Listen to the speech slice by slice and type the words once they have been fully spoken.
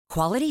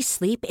Quality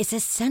sleep is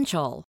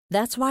essential.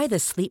 That's why the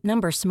Sleep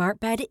Number Smart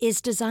Bed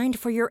is designed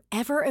for your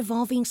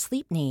ever-evolving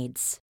sleep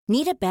needs.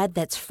 Need a bed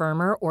that's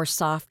firmer or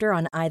softer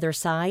on either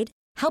side?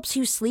 Helps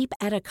you sleep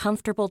at a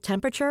comfortable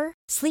temperature?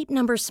 Sleep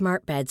Number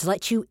Smart Beds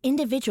let you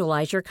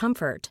individualize your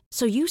comfort,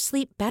 so you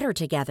sleep better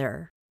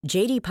together.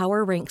 J.D.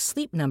 Power ranks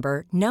Sleep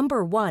Number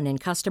number 1 in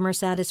customer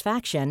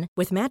satisfaction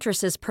with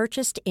mattresses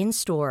purchased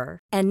in-store.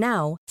 And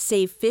now,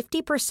 save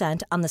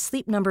 50% on the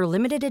Sleep Number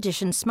Limited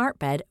Edition Smart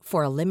Bed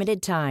for a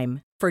limited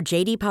time. For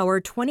J.D. Power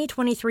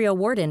 2023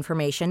 award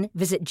information,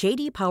 visit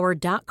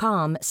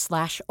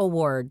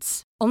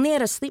jdpower.com/awards. Only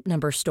at a Sleep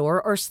Number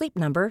store or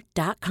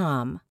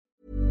sleepnumber.com.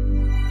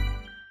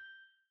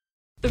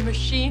 The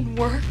machine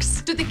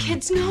works. Do the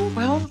kids know?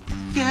 Well,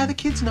 yeah, the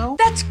kids know.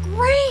 That's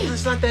great!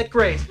 It's not that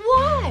great.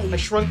 Why? I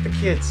shrunk the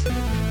kids.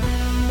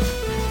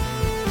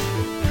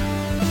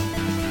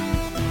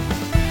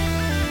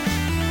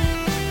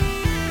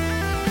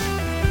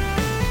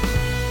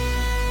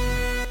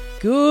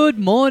 Good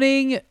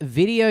morning,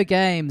 video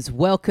games.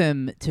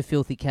 Welcome to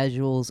Filthy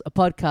Casuals, a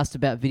podcast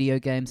about video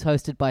games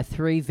hosted by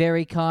three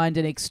very kind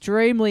and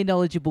extremely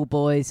knowledgeable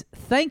boys.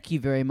 Thank you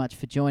very much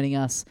for joining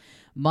us.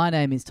 My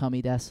name is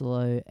Tommy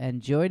Dasilo,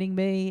 and joining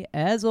me,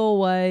 as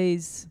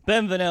always...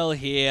 Ben Vanel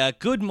here.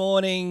 Good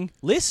morning,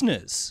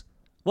 listeners.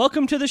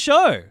 Welcome to the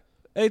show.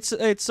 It's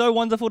so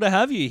wonderful to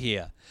have you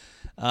here.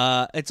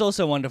 It's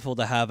also wonderful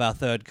to have our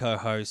third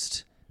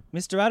co-host,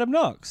 Mr. Adam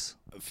Knox.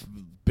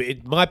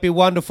 It might be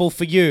wonderful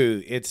for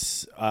you.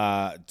 It's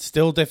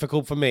still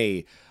difficult for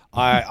me.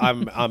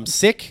 I'm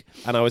sick,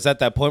 and I was at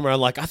that point where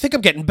I'm like, I think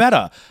I'm getting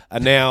better.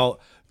 And now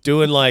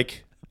doing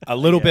like a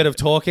little bit of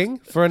talking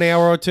for an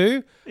hour or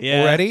two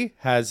already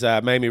has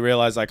made me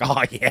realize like,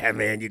 oh yeah,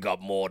 man, you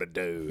got more to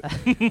do.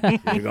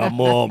 You got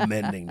more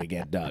mending to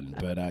get done.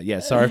 But yeah,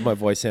 sorry if my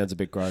voice sounds a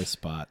bit gross,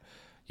 but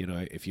you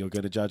know, if you're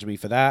going to judge me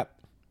for that,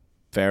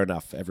 fair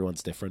enough.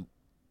 Everyone's different.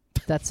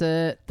 That's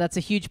a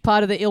huge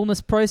part of the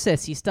illness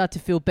process. You start to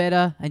feel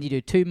better and you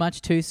do too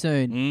much too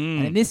soon.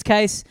 And in this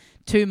case,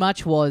 too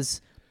much was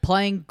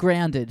playing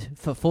Grounded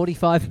for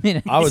 45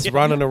 minutes. I was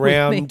running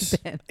around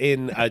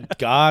in a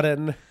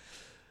garden,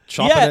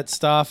 chopping at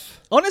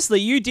stuff.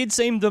 Honestly, you did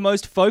seem the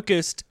most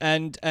focused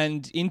and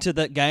into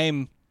that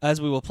game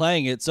as we were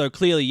playing it. So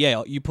clearly,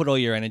 yeah, you put all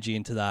your energy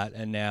into that.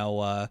 And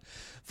now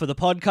for the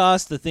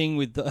podcast, the thing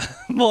with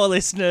more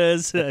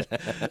listeners. No,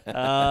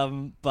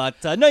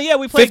 yeah,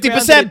 we played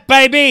 50%, Grounded.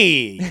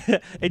 baby!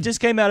 It just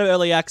came out of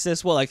early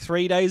access, like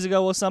 3 days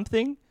ago or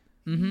something?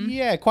 Mm-hmm.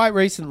 Yeah, quite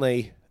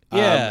recently.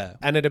 Yeah.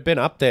 And it had been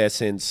up there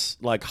since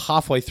like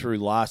halfway through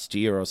last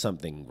year or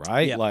something,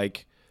 right? Yeah.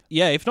 Like,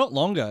 yeah, if not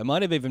longer. It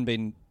might have even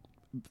been,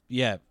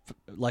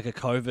 like a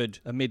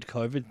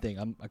mid-COVID thing.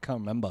 I can't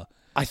remember.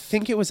 I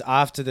think it was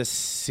after the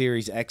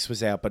Series X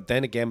was out, but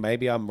then again,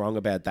 maybe I'm wrong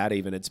about that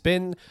even.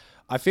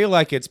 I feel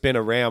like it's been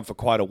around for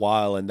quite a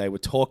while, and they were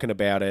talking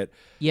about it.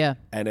 Yeah.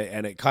 And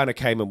it kind of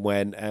came and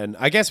went. And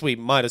I guess we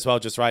might as well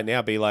just right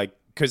now be like,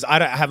 because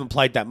I haven't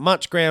played that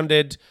much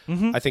Grounded.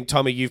 Mm-hmm. I think,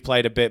 Tommy, you've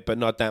played a bit, but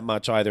not that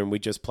much either, and we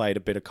just played a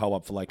bit of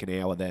co-op for like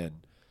an hour then.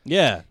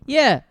 Yeah.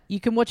 Yeah, you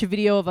can watch a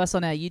video of us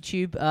on our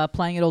YouTube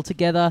playing it all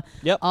together.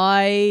 Yep.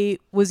 I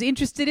was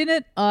interested in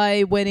it.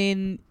 I went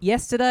in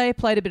yesterday,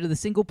 played a bit of the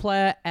single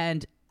player,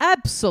 and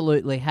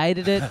absolutely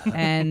hated it.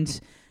 And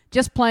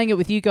just playing it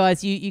with you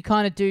guys, I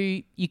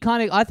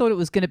thought it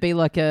was going to be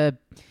like a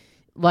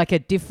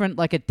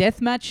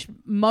deathmatch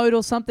mode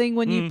or something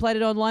when you played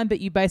it online, but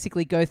you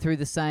basically go through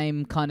the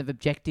same kind of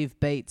objective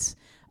beats,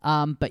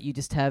 but you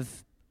just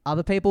have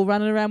other people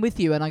running around with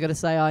you. And I got to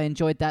say, I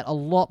enjoyed that a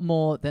lot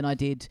more than I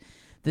did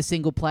the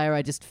single player.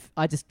 I just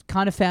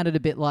kind of found it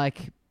a bit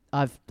like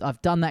I've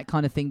done that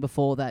kind of thing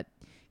before, that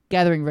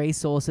gathering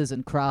resources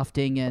and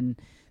crafting, and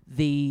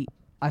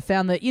I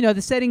found that, you know,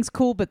 the setting's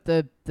cool, but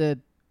the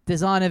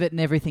design of it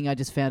and everything, I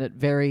just found it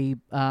very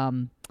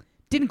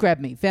didn't grab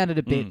me. Found it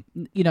a bit,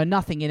 you know,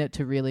 nothing in it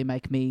to really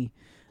make me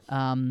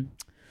want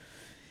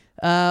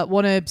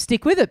to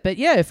stick with it. But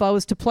yeah, if I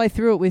was to play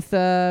through it with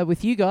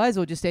you guys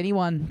or just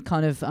anyone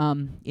kind of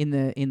in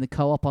the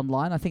co-op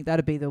online, I think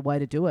that'd be the way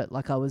to do it.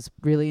 Like, I was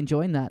really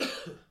enjoying that.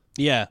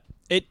 Yeah,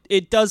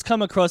 it does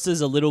come across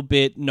as a little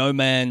bit No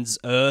Man's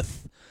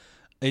Earth.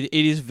 It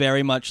is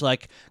very much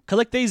like,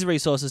 collect these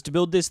resources to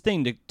build this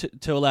thing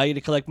to allow you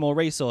to collect more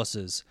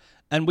resources.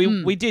 And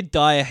we did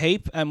die a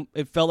heap, and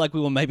it felt like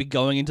we were maybe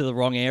going into the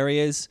wrong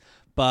areas.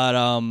 But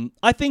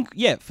I think,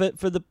 yeah,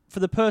 for the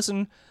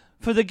person,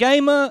 for the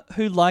gamer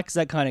who likes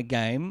that kind of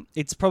game,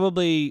 it's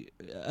probably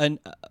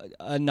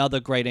another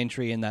great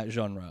entry in that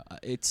genre.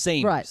 It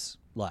seems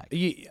like.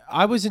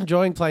 I was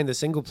enjoying playing the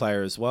single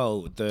player as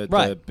well.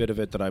 The bit of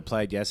it that I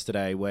played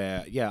yesterday,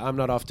 where I'm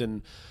not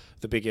often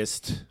the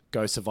biggest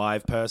Go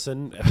Survive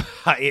person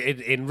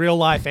in real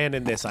life, and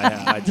in this,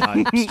 I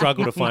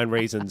struggle to find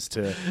reasons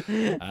to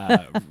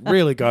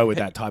really go with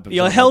that type of.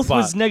 Your health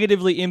was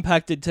negatively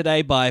impacted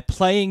today by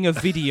playing a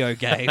video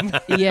game.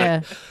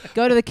 Yeah,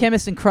 go to the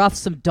chemist and craft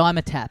some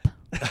Dimetap.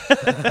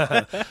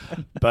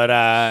 But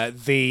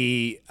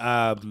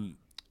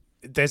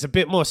there's a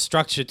bit more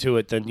structure to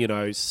it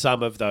than,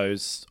 some of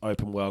those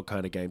open world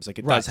kind of games. Like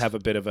it does have a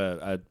bit of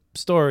a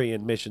story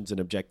and missions and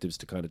objectives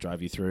to kind of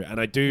drive you through. And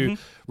I do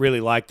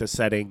really like the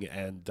setting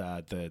and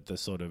the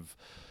sort of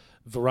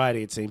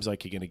variety it seems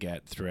like you're going to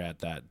get throughout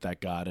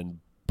that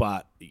garden.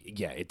 But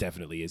yeah, it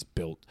definitely is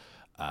built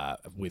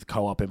with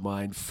co-op in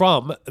mind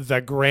from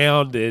the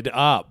grounded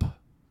up.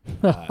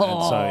 And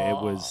so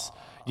it was,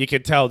 you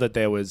could tell that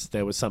there was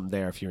something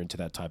there if you're into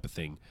that type of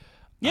thing.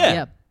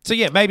 Yeah. So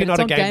yeah, maybe But not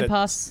a it's on game Game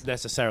Pass. that's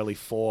necessarily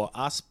for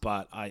us,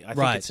 but I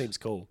think it seems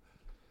cool.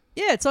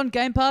 Yeah, it's on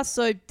Game Pass,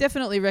 so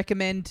definitely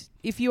recommend,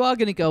 if you are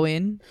going to go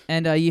in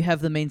and you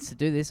have the means to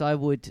do this, I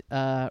would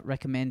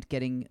recommend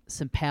getting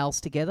some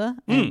pals together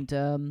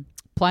and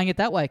playing it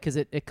that way, because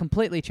it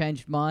completely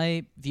changed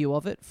my view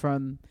of it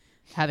from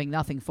having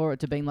nothing for it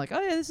to being like, oh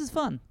yeah, this is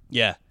fun.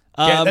 Yeah.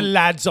 Get the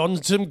lads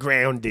on some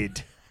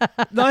Grounded.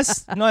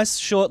 Nice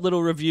short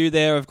little review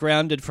there of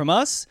Grounded from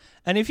us.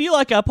 And if you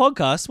like our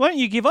podcast, why don't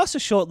you give us a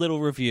short little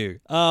review?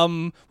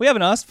 We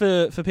haven't asked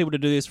for people to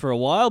do this for a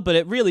while, but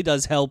it really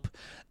does help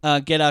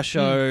get our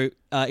show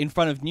in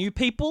front of new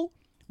people,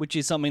 which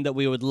is something that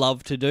we would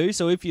love to do.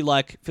 So if you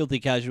like Filthy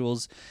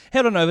Casuals,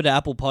 head on over to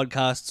Apple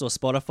Podcasts or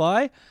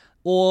Spotify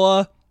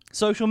or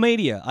social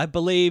media. I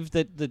believe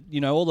that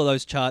all of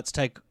those charts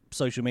take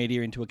social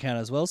media into account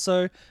as well.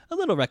 So a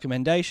little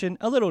recommendation,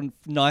 a little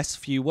nice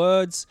few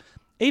words,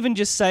 even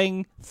just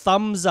saying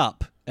thumbs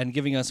up and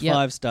giving us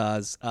 5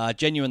 stars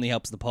genuinely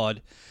helps the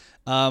pod.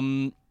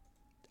 And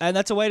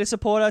that's a way to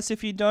support us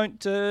if you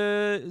don't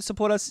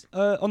support us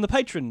on the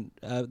Patreon,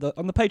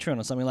 on the Patreon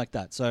or something like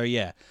that. So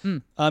yeah,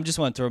 just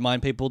wanted to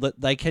remind people that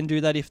they can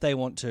do that if they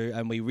want to,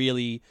 and we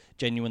really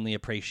genuinely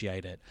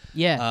appreciate it.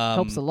 Yeah,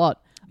 helps a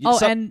lot.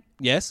 And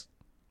yes,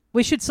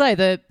 we should say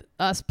that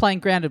us playing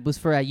Grounded was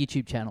for our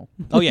YouTube channel.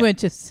 Oh, yeah.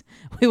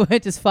 we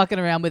weren't just fucking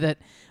around with it.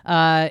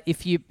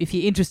 If you're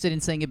interested in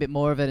seeing a bit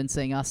more of it and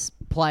seeing us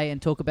play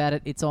and talk about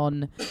it, it's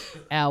on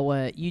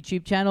our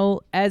YouTube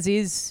channel, as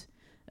is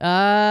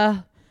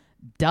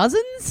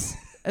dozens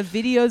of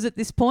videos at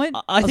this point.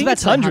 I think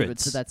it's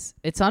hundreds. So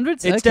it's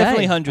hundreds. It's okay.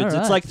 definitely hundreds.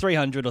 All It's right. like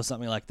 300 or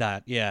something like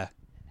that. Yeah.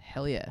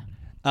 Hell yeah.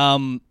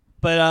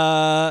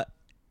 But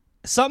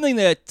something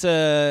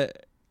that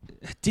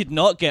did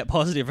not get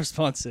positive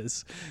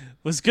responses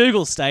was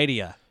Google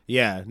Stadia.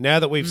 Yeah, now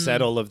that we've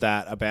said all of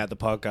that about the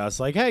podcast,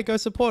 like, hey, go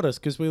support us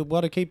because we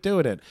want to keep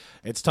doing it.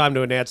 It's time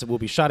to announce that we'll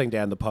be shutting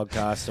down the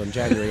podcast on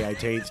January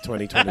 18th,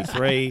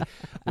 2023.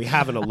 We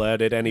haven't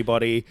alerted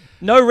anybody.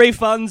 No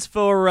refunds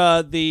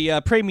for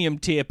the premium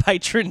tier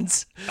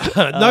patrons.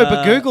 No,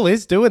 but Google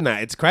is doing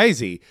that. It's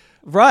crazy.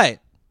 Right.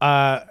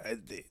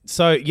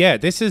 So, yeah,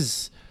 this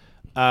is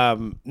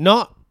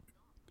not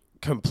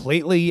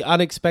completely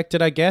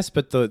unexpected, I guess,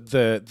 but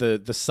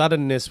the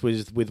suddenness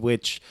with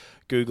which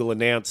Google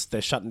announced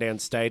they're shutting down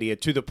Stadia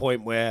to the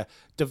point where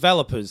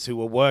developers who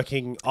were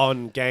working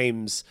on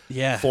games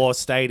for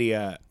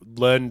Stadia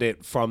learned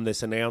it from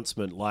this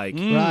announcement. Like,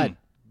 Right.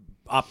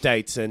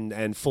 updates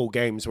and full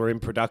games were in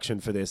production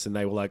for this, and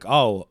they were like,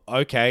 oh,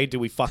 okay, do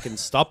we fucking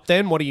stop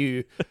then? What do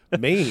you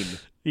mean?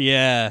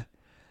 Yeah.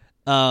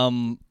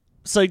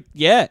 So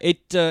yeah,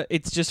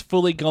 it's just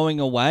fully going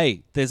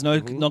away. There's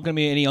not going to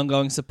be any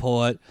ongoing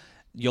support.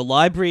 Your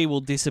library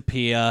will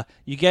disappear.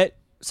 You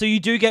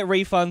do get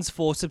refunds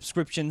for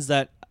subscriptions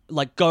that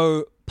like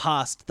go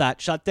past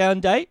that shutdown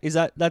date.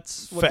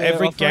 That's what For they're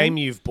every offering? game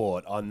you've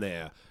bought on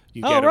there,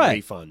 you Oh, get a right.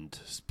 refund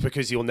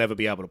because you'll never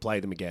be able to play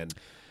them again.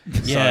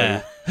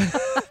 Yeah.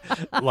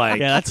 Like,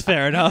 Yeah, that's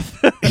fair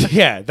enough.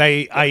 yeah,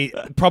 I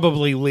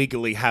probably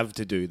legally have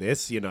to do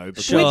this,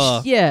 because Sure.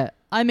 Which, yeah,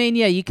 I mean,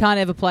 yeah, you can't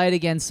ever play it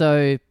again,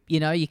 so,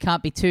 you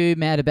can't be too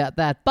mad about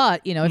that.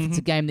 But, if it's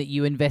a game that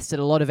you invested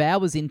a lot of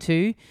hours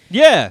into,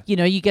 Yeah.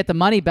 you get the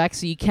money back,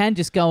 so you can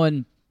just go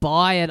and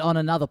buy it on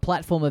another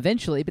platform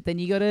eventually, but then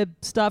you got to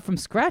start from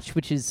scratch,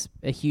 which is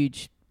a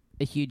huge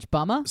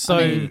bummer. So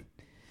I mean,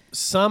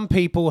 some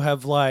people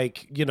have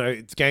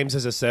it's games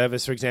as a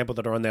service, for example,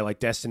 that are on there like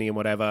Destiny and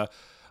whatever.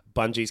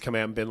 Bungie's come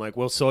out and been like,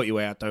 we'll sort you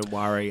out, don't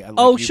worry. And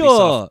Oh, Ubisoft,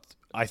 sure.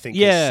 I think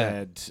Yeah.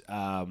 has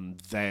said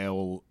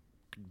they'll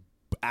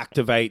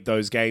activate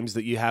those games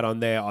that you had on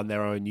there on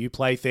their own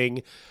Uplay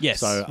thing.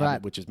 Yes. So,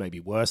 Right. which is maybe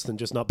worse than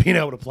just not being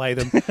able to play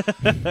them.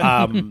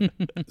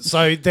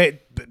 So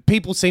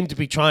people seem to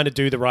be trying to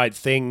do the right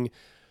thing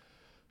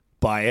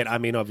by it. I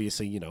mean,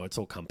 obviously, it's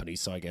all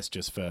companies, so I guess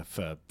just for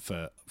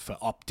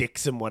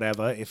optics and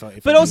whatever. If But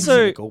I'm being also-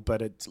 cynical,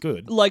 but it's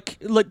good. Like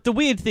the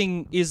weird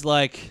thing is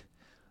this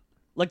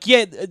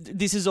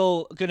is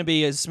all going to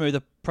be as smooth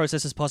a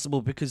process as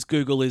possible because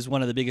Google is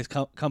one of the biggest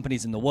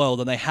companies in the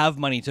world and they have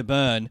money to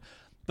burn.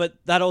 But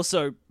that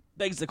also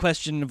begs the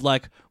question of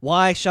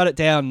why shut it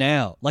down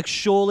now?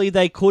 Surely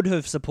they could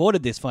have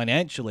supported this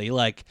financially.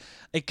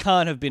 It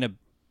can't have been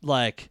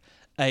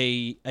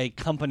a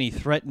company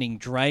threatening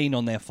drain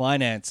on their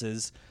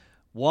finances.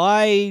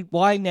 Why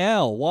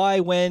now? Why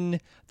when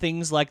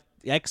things like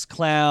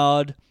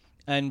xCloud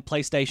and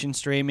PlayStation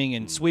streaming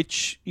and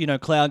Switch,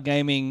 cloud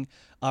gaming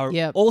are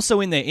Yep.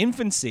 also in their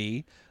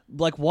infancy?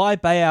 Why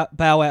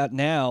bow out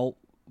now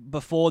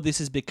before this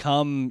has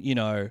become,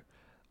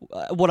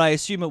 what I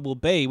assume it will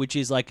be, which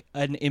is like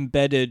an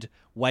embedded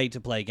way to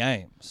play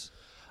games.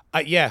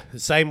 Yeah,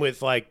 same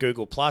with like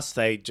Google Plus.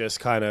 They just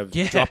kind of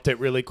dropped it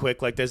really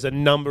quick. Like there's a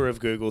number of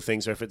Google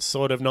things where if it's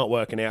sort of not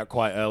working out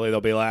quite early,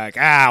 they'll be like,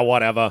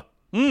 whatever.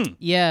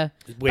 Yeah.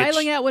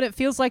 Bailing out when it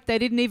feels like they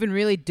didn't even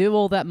really do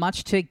all that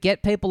much to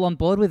get people on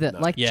board with it.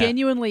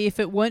 Genuinely, if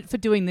it weren't for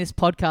doing this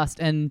podcast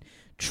and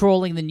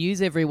trawling the news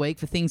every week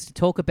for things to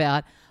talk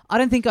about, I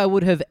don't think I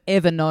would have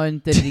ever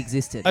known that it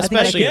existed. Especially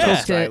I think in I could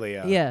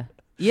Australia.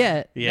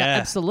 Yeah,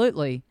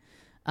 absolutely.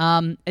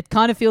 It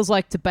kind of feels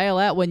like to bail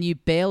out when you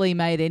barely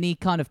made any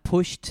kind of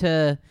push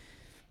to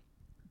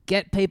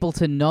get people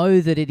to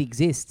know that it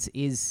exists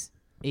is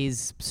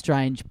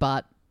strange,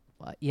 but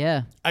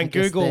yeah. And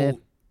Google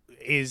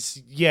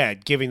is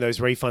giving those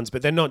refunds,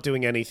 but they're not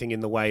doing anything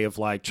in the way of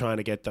like trying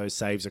to get those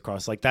saves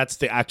across. Like that's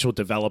the actual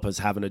developers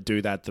having to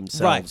do that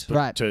themselves,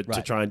 to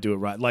try and do it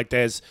right. Like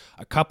there's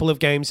a couple of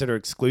games that are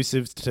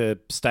exclusive to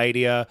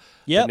Stadia.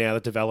 But now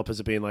the developers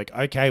are being like,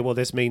 okay, well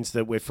this means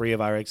that we're free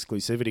of our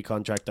exclusivity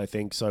contract, I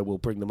think, so we'll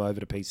bring them over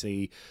to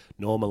PC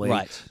normally.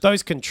 Right.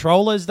 Those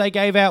controllers they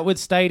gave out with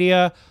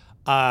Stadia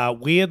are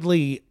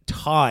weirdly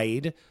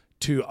tied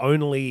to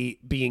only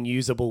being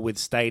usable with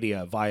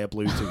Stadia via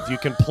Bluetooth. You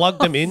can plug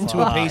them into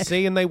a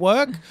PC and they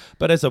work,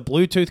 but as a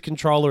Bluetooth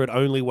controller, it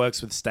only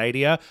works with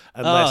Stadia.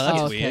 Unless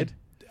that's weird.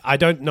 I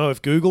don't know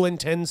if Google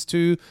intends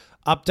to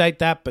update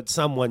that, but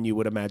someone you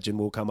would imagine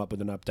will come up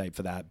with an update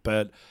for that.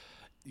 But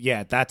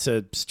yeah, that's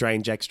a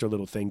strange extra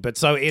little thing. But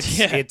so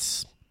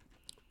it's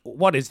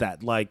what is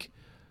that? Like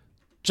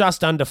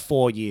just under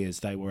 4 years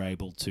they were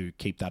able to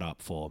keep that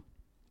up for.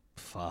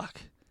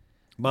 Fuck.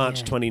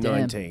 March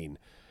 2019.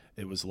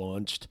 It was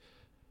launched.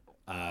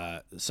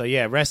 So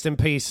yeah, rest in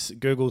peace,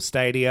 Google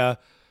Stadia.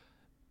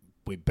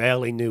 We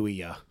barely knew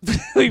ya.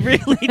 We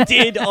really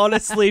did,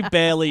 honestly,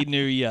 barely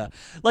knew ya.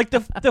 Like the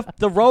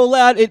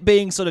rollout, it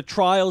being sort of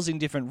trials in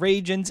different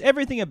regions,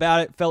 everything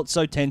about it felt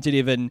so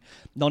tentative and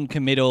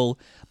non-committal.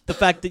 The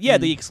fact that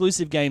the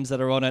exclusive games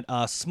that are on it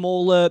are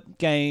smaller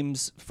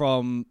games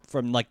from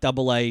like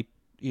AA,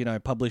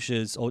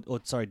 publishers or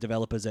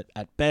developers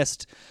at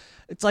best.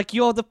 It's like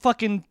you're the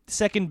fucking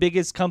second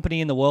biggest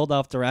company in the world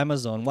after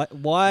Amazon.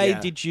 Why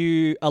did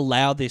you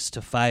allow this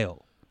to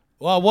fail?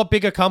 Well, what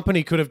bigger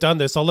company could have done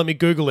this? Oh, let me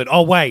Google it.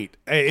 Oh, wait,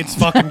 it's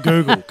fucking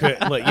Google.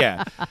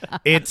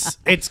 It's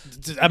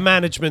a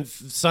management.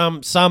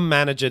 Some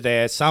manager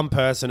there, some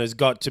person has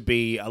got to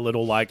be a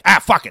little like,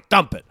 fuck it,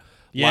 dump it.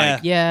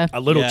 A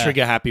little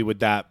trigger happy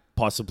with that.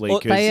 Possibly,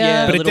 but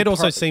it did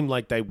also seem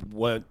like they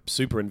weren't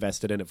super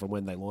invested in it from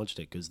when they launched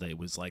it because they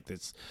was like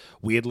this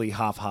weirdly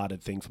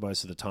half-hearted thing for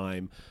most of the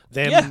time.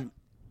 Them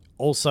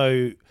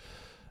also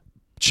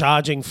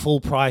charging full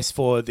price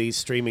for these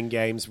streaming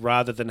games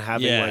rather than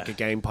having like a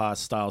Game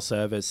Pass style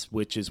service,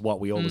 which is what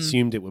we all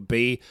assumed it would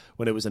be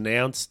when it was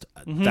announced.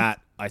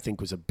 That I think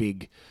was a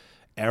big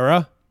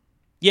error.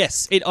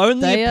 Yes, it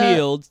only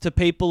appealed to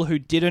people who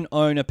didn't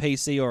own a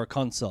PC or a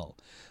console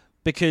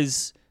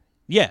because.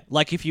 Yeah,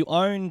 like if you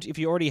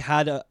already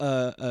had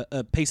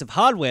a piece of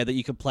hardware that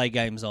you could play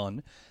games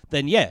on,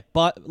 then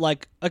but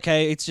like,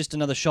 okay, it's just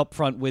another shop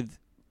front with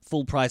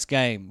full price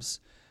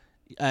games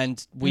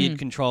and weird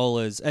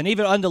controllers, and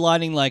even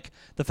underlining like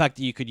the fact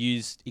that you could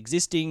use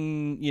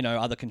existing,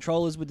 other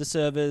controllers with the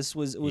service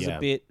was a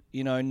bit,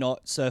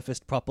 not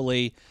surfaced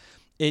properly.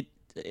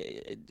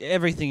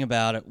 Everything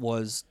about it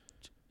was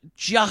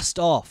just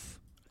off.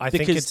 I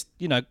think it's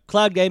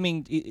cloud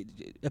gaming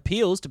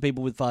appeals to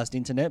people with fast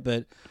internet,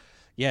 but.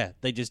 Yeah,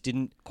 they just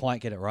didn't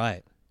quite get it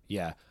right.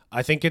 Yeah,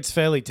 I think it's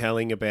fairly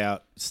telling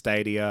about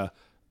Stadia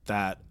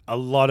that a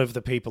lot of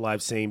the people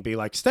I've seen be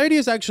like,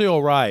 Stadia's actually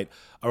all right,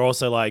 are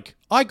also like,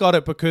 I got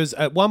it because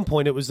at one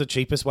point it was the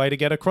cheapest way to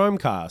get a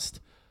Chromecast.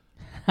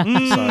 So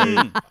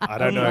I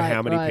don't know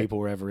how many people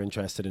were ever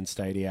interested in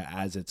Stadia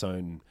as its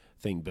own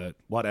thing, but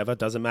whatever,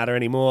 doesn't matter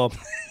anymore.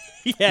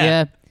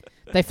 Yeah.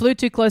 They flew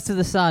too close to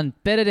the sun.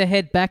 Better to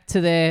head back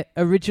to their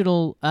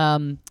original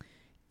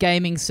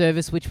gaming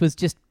service, which was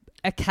just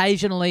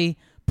occasionally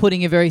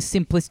putting a very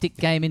simplistic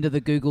game into the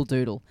Google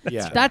Doodle.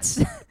 Yeah. That's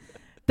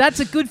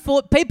a good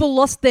thought. People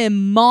lost their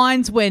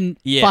minds when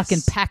fucking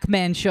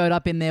Pac-Man showed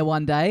up in there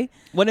one day.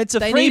 When it's a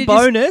free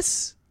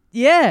bonus.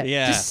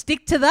 Just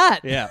stick to that.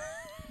 Yeah.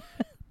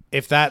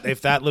 If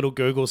that little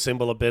Google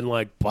symbol had been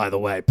like, by the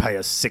way, pay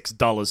us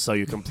 $6 so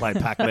you can play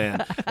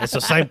Pac-Man. It's the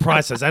same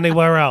price as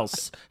anywhere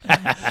else.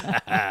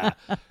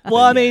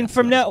 Well, I mean,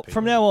 from now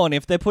on,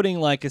 if they're putting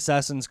like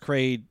Assassin's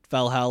Creed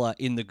Valhalla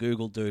in the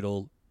Google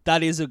Doodle,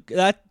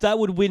 that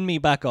would win me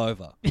back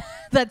over.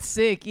 That's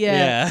sick.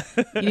 Yeah.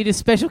 You need a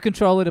special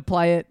controller to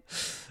play it.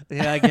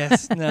 Yeah, I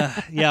guess.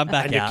 Yeah, I'm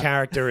back and out. Your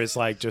character is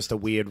like just a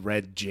weird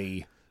red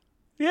G.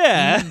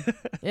 Yeah.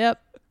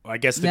 Yep. I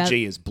guess the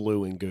G is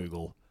blue in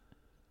Google.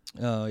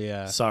 Oh,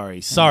 yeah.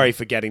 Sorry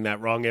for getting that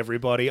wrong,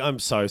 everybody. I'm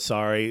so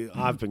sorry.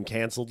 I've been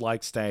cancelled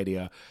like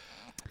Stadia.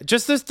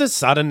 Just the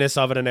suddenness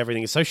of it and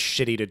everything is so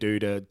shitty to do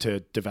to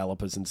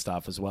developers and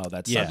stuff as well.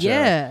 That's such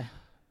a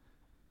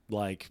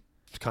like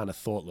kind of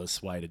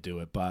thoughtless way to do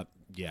it. But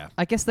Yeah.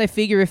 I guess they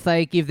figure if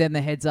they give them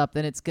the heads up,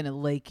 then it's going to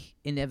leak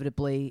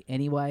inevitably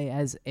anyway,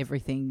 as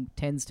everything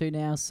tends to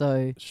now.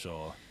 So,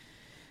 Sure.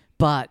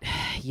 but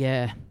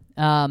yeah.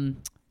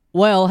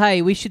 Well,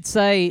 hey, we should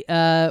say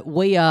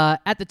we are,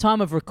 at the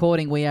time of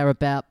recording, we are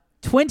about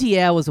 20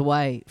 hours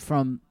away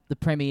from the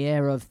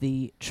premiere of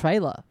the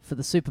trailer for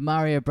the Super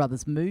Mario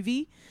Brothers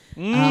movie.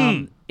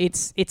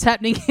 It's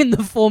happening in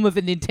the form of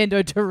a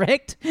Nintendo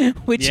Direct,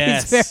 which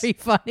Yes. is very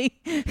funny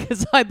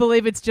because I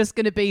believe it's just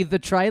going to be the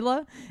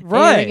trailer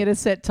Right. airing at a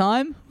set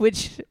time,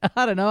 which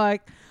I don't know.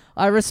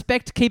 I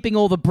respect keeping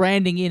all the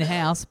branding in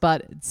house,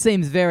 but it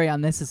seems very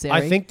unnecessary.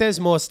 I think there's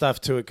more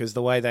stuff to it because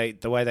the way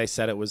they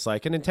said it was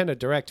like a Nintendo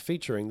Direct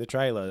featuring the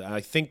trailer.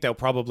 I think there'll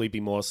probably be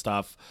more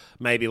stuff,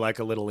 maybe like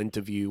a little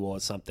interview or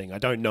something. I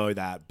don't know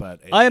that, but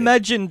I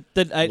imagine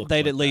that looked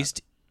they'd like at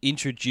least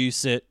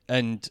introduce it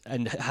and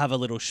have a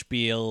little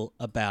spiel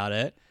about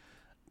it.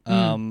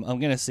 I'm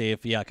gonna see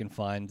if I can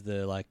find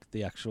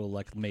the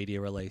actual media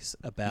release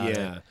about it.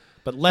 yeah,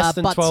 but less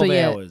than but 12 so,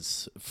 yeah.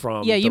 hours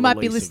from. Yeah, the you might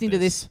be release of listening to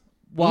this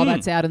while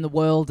that's out in the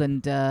world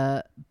and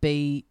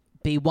be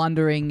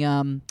wondering,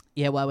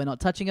 why we're not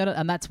touching on it,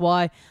 and that's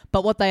why.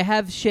 But what they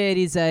have shared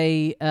is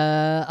a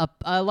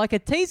like a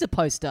teaser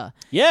poster.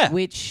 Yeah.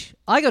 Which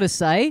I got to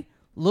say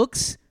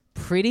looks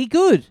pretty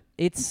good.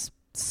 It's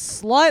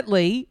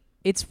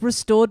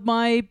restored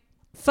my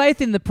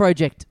faith in the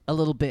project a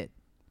little bit.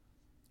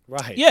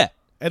 Right. Yeah.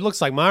 It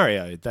looks like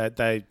Mario.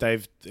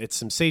 It's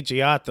some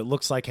CG art that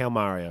looks like how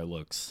Mario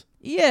looks.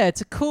 Yeah, it's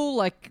a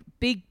cool,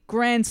 big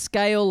grand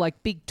scale,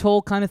 big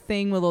tall kind of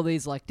thing with all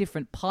these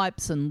different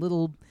pipes and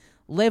little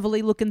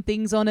levelly looking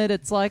things on it.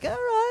 It's like, all right,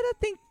 I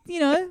think,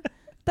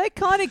 they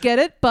kind of get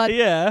it, but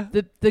Yeah.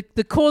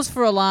 the cause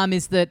for alarm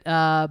is that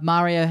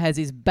Mario has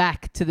his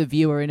back to the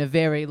viewer in a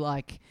very,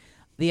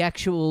 the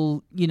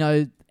actual,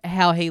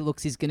 how he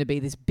looks is going to be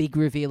this big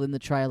reveal in the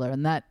trailer,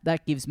 and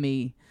that gives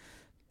me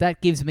the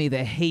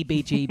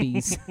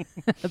heebie-jeebies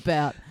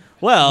about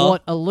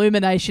what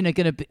Illumination are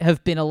going to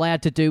have been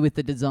allowed to do with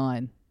the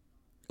design.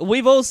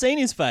 We've all seen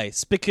his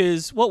face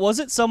because what was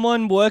it?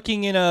 Someone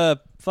working in a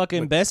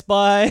fucking Best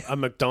Buy. A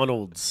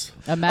McDonald's.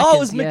 A Oh, Macca's, it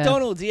was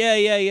McDonald's.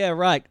 Yeah,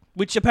 right.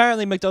 Which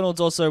apparently McDonald's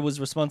also was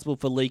responsible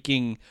for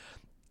leaking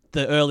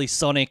the early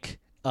Sonic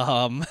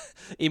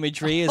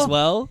imagery as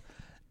well.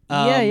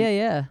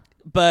 Yeah.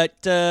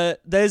 But there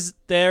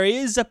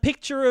is a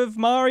picture of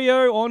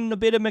Mario on a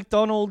bit of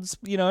McDonald's,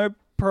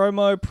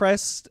 promo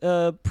press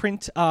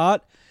print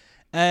art,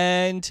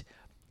 and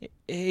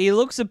he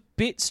looks a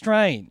bit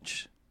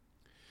strange.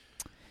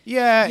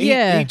 Yeah,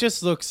 Yeah. he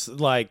just looks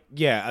like,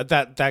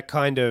 that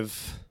kind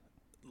of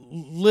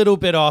little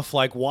bit off.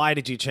 Like, why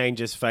did you change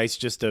his face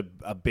just a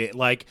bit?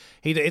 Like,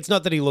 it's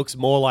not that he looks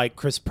more like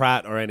Chris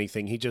Pratt or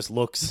anything. He just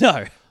looks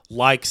No.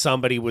 like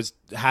somebody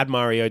had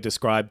Mario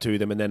described to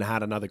them and then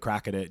had another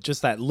crack at it.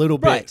 Just that little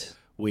bit Right.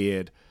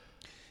 weird.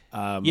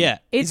 Yeah, It's-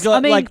 he's got I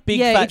mean, big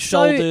yeah, fat it's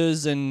so-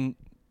 shoulders, and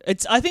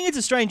I think it's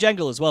a strange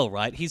angle as well,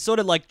 right? He's sort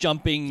of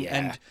jumping,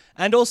 Yeah.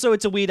 and also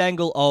it's a weird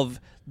angle of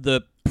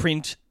the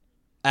print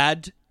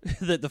ad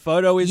that the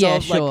photo is Yeah,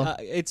 of. sure.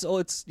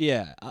 It's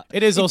yeah.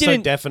 It is also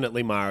didn't-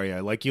 definitely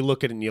Mario. Like, you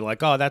look at it and you're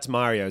like, oh, that's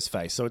Mario's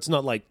face. So it's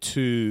not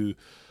too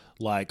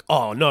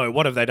oh no,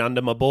 what have they done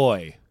to my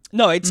boy?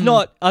 No, it's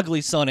not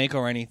ugly Sonic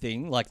or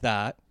anything like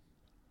that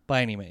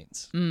by any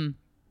means.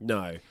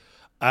 No.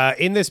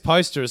 In this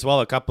poster as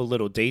well, a couple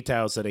little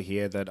details that are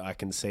here that I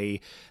can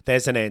see.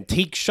 There's an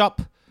antique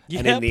shop. And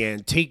in Yep. the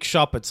antique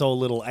shop, it's all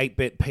little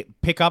 8-bit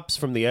pickups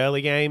from the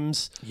early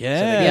games. So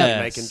they're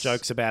Yes. making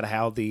jokes about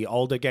how the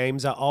older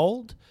games are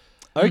old.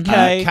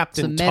 Okay.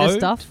 Captain Some meta Toad.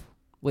 stuff.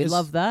 We is-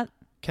 love that.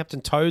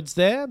 Captain Toad's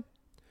there.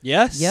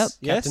 Yes. Yep.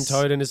 Yes. Captain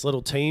Toad and his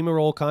little team are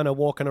all kind of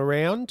walking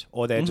around.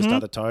 Or they're just Mm-hmm.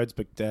 other toads,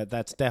 but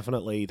that's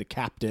definitely the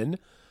captain.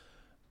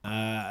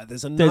 There's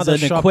There's another an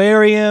shop.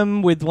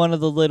 aquarium with one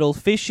of the little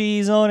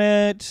fishies on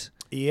it.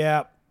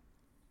 Yeah.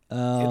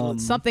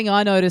 Something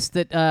I noticed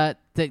that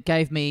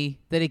gave me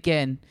that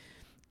again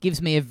gives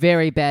me a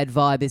very bad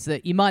vibe is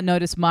that you might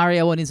notice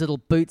Mario on his little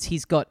boots.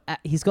 He's got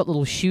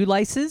little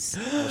shoelaces,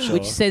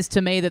 which says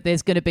to me that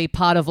there's going to be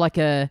part of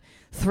a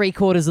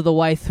 3/4 of the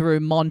way through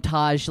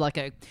montage, like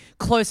a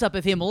close up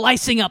of him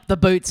lacing up the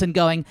boots and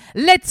going,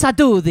 "Let's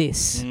do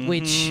this,"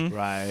 which.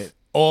 Right.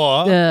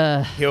 Or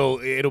Uh,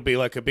 it'll be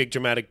like a big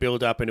dramatic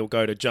build up and he'll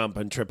go to jump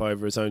and trip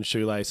over his own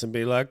shoelace and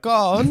be like,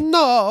 oh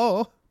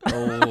no.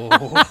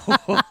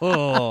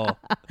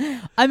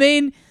 I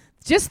mean,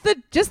 just the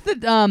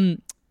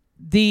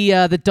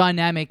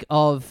dynamic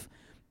of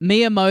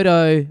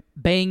Miyamoto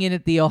being in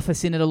at the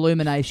office in an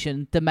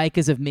Illumination, the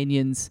makers of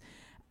Minions,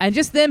 and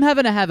just them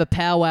having to have a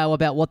powwow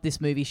about what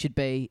this movie should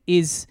be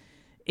is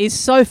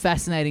so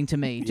fascinating to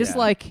me. Just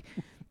Yeah.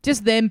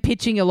 just them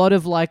pitching a lot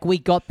of we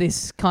got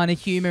this kind of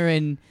humor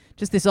and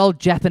just this old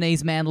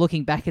Japanese man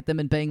looking back at them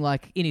and being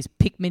in his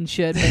Pikmin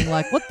shirt, being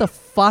like, what the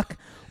fuck?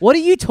 What are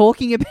you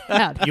talking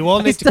about? You all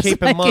need This to keep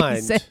doesn't in make any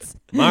mind sense.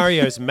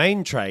 Mario's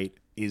main trait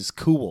is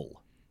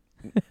cool.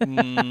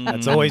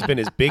 That's always been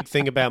his big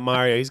thing about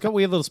Mario. He's got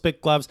weird little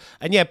spit gloves.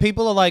 And yeah,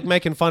 people are like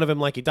making fun of him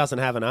like he doesn't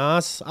have an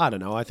ass. I don't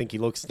know. I think he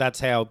looks, that's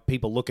how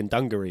people look in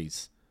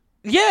dungarees.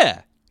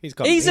 Yeah. He's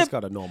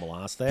got a normal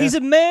ass there. He's a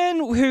man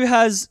who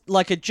has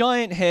like a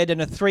giant head and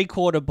a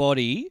 3/4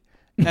 body,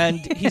 and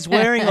he's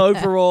wearing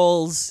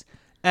overalls,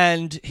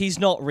 and he's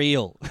not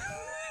real.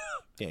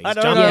 Yeah, he's I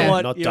don't jumping, know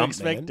what not you dump,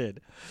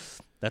 expected.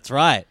 That's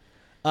right.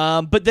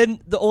 But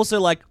then also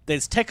like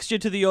there's texture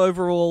to the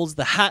overalls.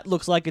 The hat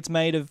looks like it's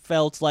made of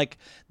felt. Like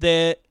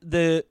there's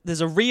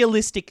a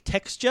realistic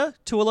texture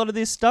to a lot of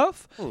this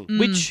stuff,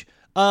 which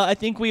I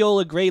think we all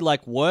agree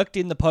like worked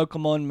in the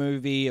Pokemon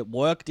movie. It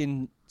worked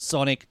in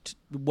Sonic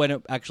when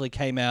it actually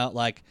came out.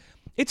 Like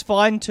it's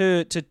fine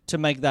to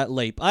make that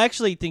leap. I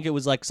actually think it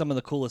was like some of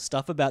the coolest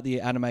stuff about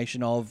the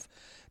animation of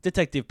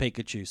Detective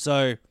Pikachu.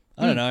 So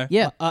I don't know.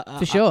 Yeah,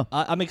 for sure.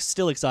 I'm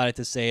still excited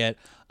to see it.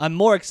 I'm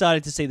more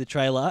excited to see the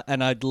trailer,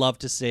 and I'd love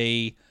to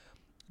see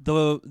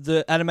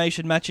the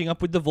animation matching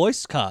up with the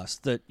voice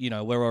cast that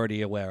we're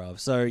already aware of.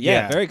 So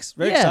very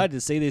excited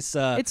to see this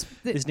this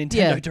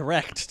Nintendo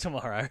Direct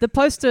tomorrow. The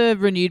poster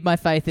renewed my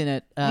faith in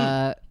it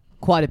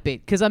quite a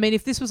bit, because I mean,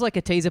 if this was like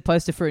a teaser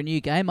poster for a new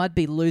game, I'd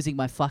be losing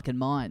my fucking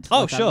mind.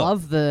 Oh, like, sure.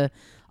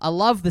 I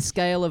love the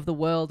scale of the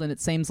world, and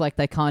it seems like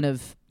they kind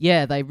of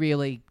they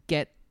really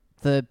get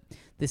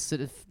this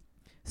sort of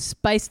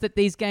space that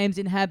these games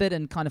inhabit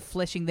and kind of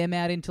fleshing them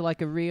out into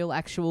like a real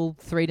actual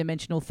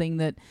 3-dimensional thing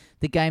that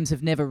the games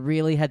have never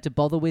really had to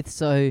bother with.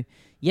 So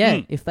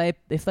if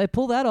they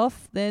pull that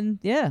off, then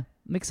I'm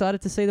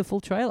excited to see the full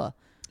trailer.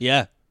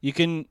 Yeah, you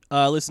can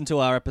listen to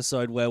our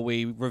episode where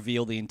we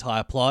reveal the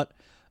entire plot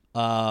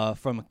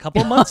from a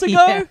couple of months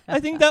ago. I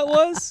think that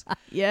was.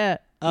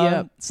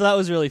 So that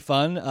was really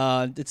fun.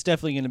 It's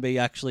definitely going to be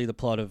actually the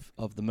plot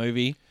of the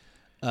movie.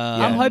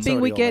 I'm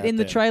hoping we get in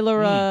the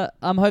trailer.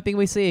 I'm hoping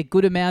we see a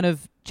good amount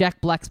of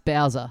Jack Black's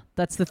Bowser.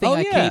 That's the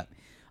thing.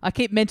 I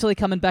keep mentally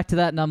coming back to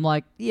that, and I'm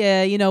like,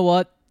 you know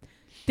what?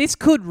 This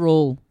could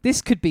rule.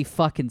 This could be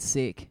fucking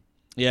sick.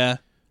 Yeah,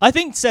 I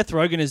think Seth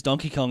Rogen as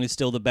Donkey Kong is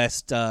still the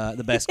best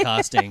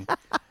casting.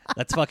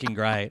 That's fucking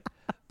great.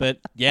 But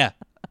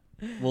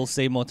we'll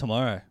see more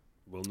tomorrow.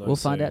 We'll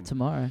find out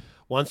tomorrow.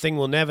 One thing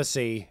we'll never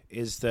see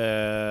is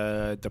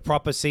the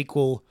proper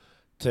sequel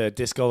to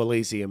Disco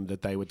Elysium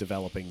that they were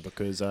developing,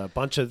 because a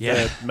bunch of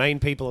the main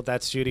people at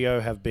that studio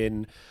have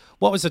been,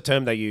 what was the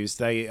term they used?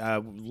 They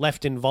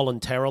left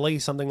involuntarily,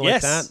 something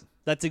like that? Yes,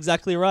 that's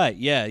exactly right.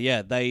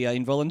 Yeah. They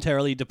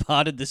involuntarily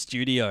departed the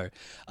studio.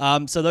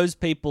 So those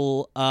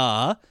people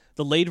are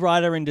the lead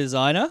writer and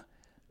designer,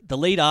 the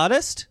lead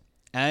artist,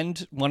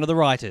 and one of the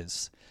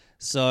writers.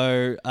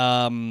 So,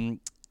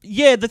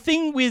 the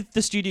thing with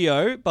the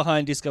studio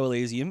behind Disco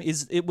Elysium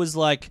is it was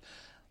like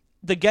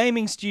the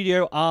gaming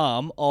studio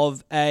arm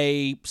of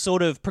a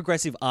sort of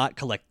progressive art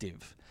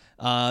collective.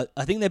 I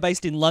think they're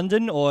based in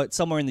London or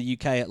somewhere in the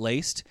UK at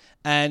least,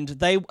 and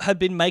they had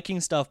been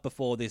making stuff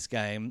before this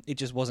game. It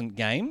just wasn't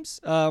games.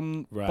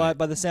 By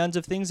the sounds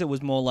of things, it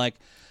was more like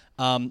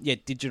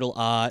digital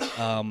art,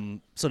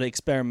 sort of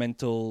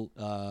experimental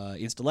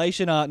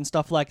installation art and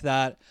stuff like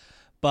that.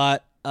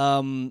 But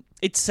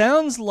it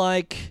sounds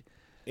like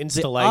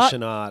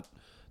installation art.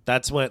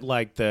 That's what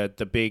like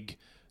the big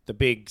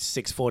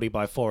 640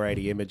 by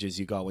 480 images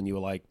you got when you were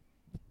like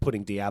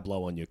putting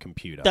Diablo on your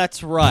computer.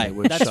 That's right.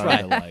 That's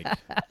right.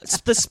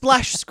 The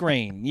splash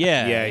screen.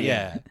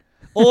 Yeah.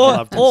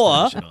 Or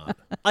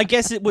I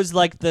guess it was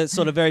like the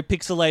sort of very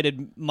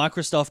pixelated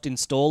Microsoft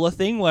installer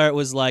thing where it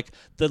was like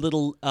the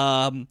little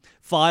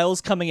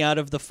files coming out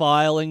of the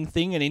filing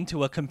thing and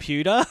into a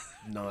computer.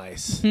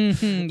 Nice.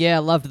 I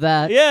loved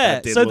that. Yeah.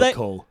 That did look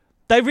cool.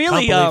 They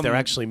really can't believe they're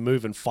actually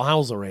moving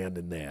files around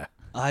in there.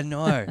 I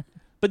know.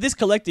 But this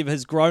collective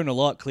has grown a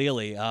lot,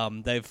 clearly.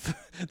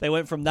 They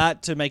went from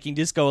that to making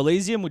Disco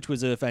Elysium, which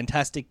was a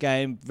fantastic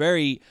game,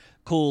 very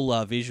cool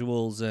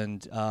visuals,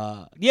 and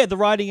the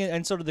writing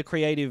and sort of the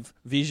creative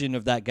vision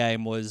of that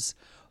game was,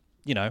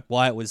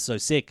 why it was so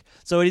sick.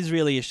 So it is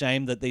really a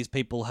shame that these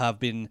people have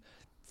been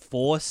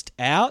forced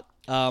out.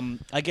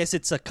 I guess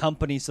it's a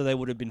company, so they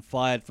would have been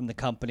fired from the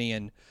company,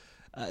 and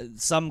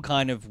some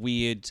kind of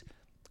weird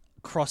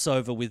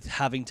crossover with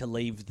having to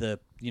leave the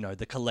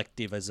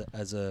collective as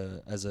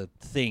a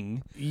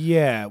thing.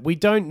 Yeah, we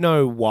don't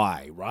know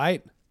why,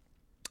 right?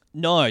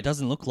 No, it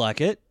doesn't look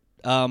like it.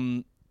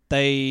 No,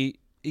 it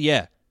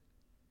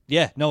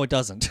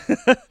doesn't.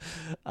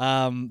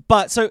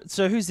 But so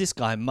who's this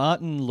guy?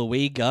 Martin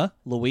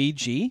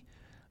Luigi.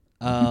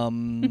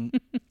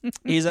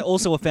 He's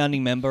also a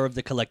founding member of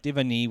the collective,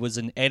 and he was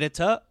an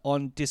editor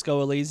on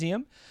Disco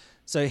Elysium.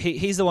 So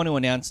he's the one who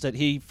announced it.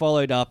 He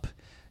followed up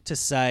to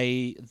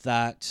say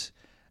that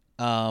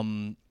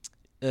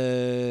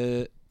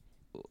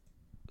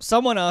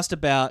someone asked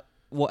about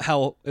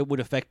how it would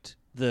affect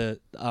the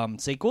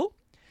sequel,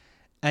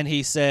 and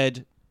he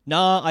said,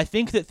 "Nah, I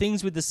think that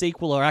things with the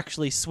sequel are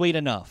actually sweet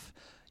enough.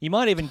 You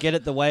might even get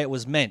it the way it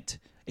was meant.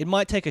 It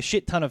might take a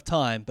shit ton of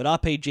time, but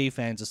RPG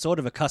fans are sort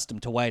of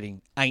accustomed to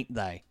waiting, ain't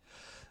they?"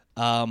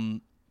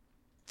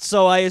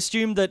 So I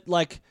assume that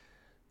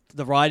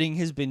the writing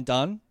has been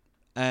done,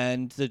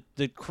 and the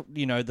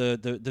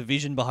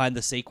vision behind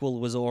the sequel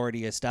was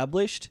already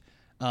established,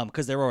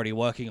 because they're already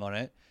working on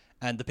it,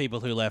 and the people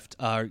who left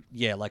are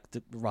like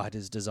the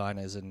writers,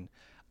 designers, and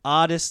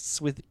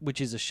artists,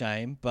 which is a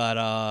shame,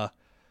 but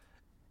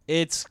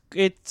it's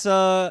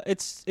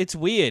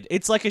weird.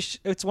 It's like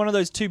it's one of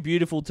those too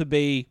beautiful to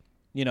be,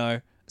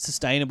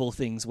 sustainable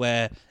things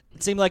where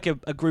it seemed like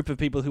a group of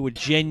people who were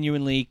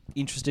genuinely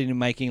interested in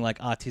making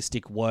like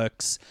artistic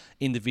works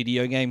in the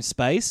video game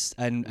space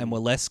and were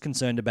less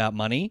concerned about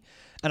money.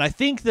 And I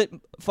think that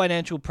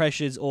financial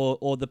pressures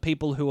or the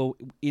people who are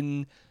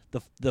in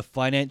the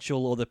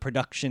financial or the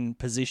production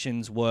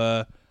positions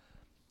were,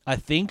 I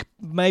think,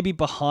 maybe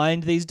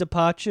behind these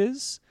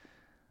departures.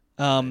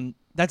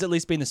 That's at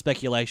least been the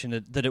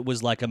speculation that it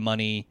was like a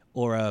money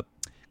or a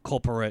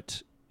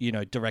corporate,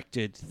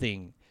 directed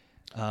thing,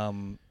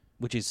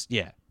 which is,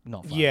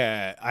 not fun.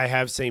 Yeah, I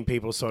have seen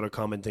people sort of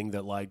commenting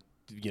that, like,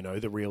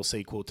 the real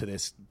sequel to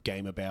this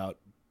game about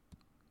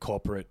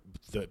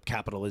the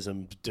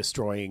capitalism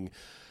destroying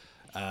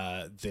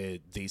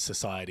these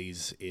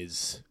societies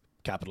is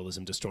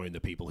capitalism destroying the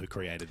people who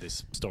created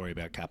this story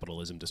about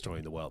capitalism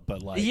destroying the world.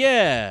 But like,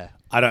 yeah,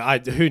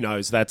 who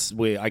knows?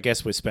 I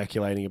guess we're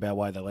speculating about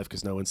why they left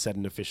because no one said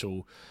an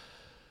official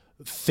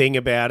thing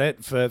about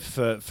it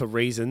for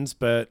reasons.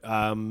 But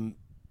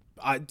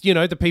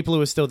the people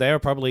who are still there are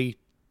probably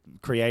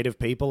creative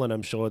people, and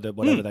I'm sure that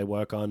whatever they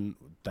work on,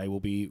 they will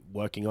be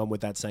working on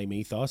with that same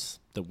ethos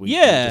that we were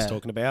just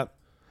talking about.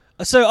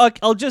 So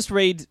I'll just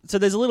read. So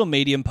there's a little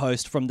Medium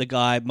post from the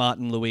guy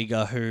Martin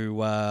Luiga, who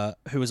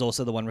was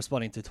also the one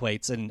responding to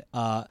tweets, and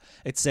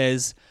it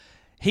says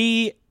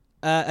he,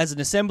 as an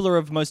assembler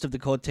of most of the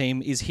core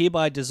team, is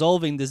hereby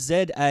dissolving the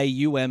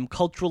ZAUM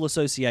Cultural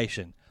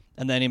Association,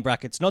 and then in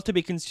brackets, not to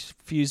be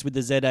confused with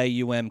the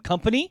ZAUM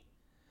Company.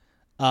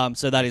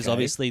 So that is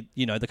obviously,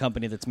 the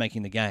company that's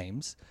making the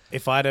games.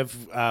 If I'd have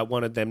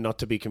wanted them not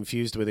to be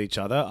confused with each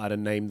other, I'd have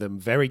named them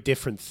very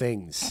different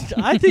things.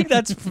 I think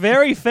that's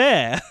very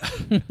fair.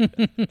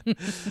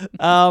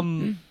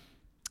 The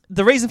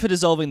reason for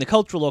dissolving the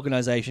cultural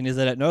organization is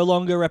that it no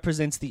longer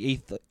represents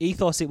the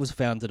ethos it was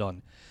founded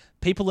on.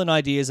 People and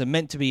ideas are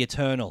meant to be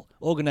eternal.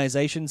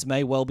 Organizations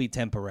may well be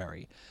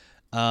temporary.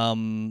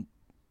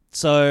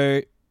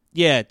 So,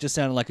 yeah, it just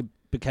sounded like it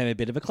became a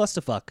bit of a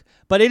clusterfuck.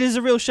 But it is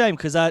a real shame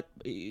because that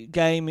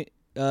game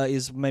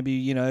is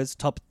maybe, it's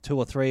top 2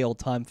 or 3 all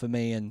time for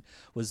me and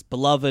was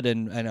beloved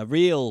and a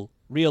real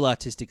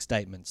artistic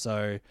statement.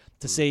 So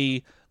to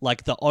see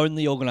like the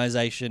only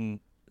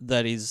organization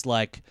that is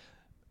like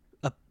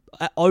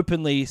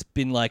openly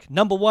been like,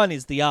 number 1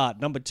 is the art,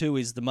 number 2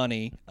 is the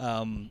money.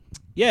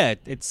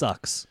 It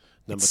sucks.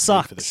 Number it 3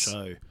 sucks. for the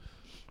show.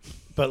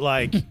 But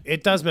like,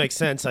 it does make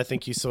sense. I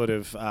think you sort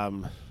of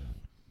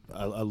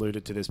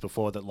alluded to this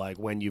before, that like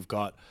when you've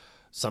got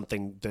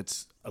something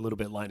that's a little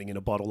bit lightning in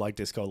a bottle like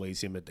Disco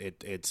Elysium,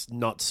 it's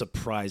not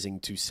surprising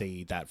to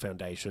see that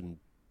foundation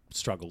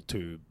struggle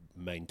to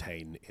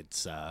maintain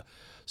its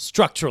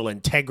structural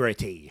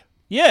integrity.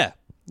 Yeah.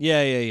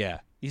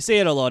 You see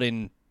it a lot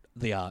in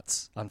the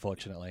arts,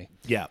 unfortunately.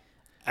 Yeah.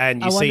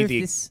 And you see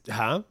the...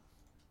 Huh?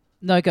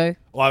 No, go.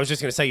 Well, I was just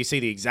going to say, you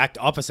see the exact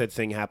opposite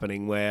thing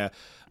happening where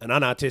an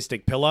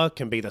unartistic pillar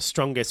can be the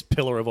strongest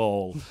pillar of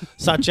all,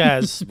 such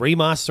as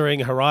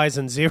remastering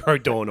Horizon Zero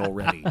Dawn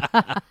already.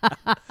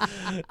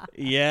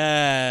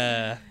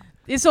 Yeah.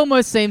 This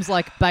almost seems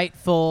like bait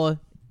for,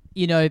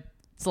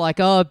 it's like,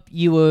 oh,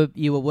 you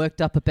were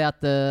worked up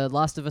about the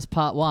Last of Us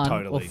Part 1.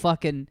 Totally. Well,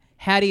 fucking,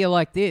 how do you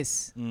like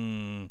this?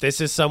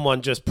 This is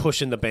someone just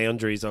pushing the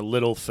boundaries a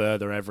little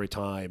further every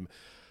time.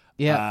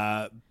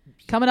 Yeah.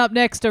 Coming up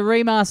next, a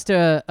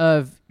remaster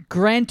of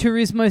Gran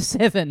Turismo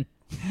 7.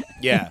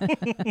 Yeah.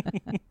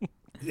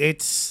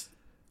 It's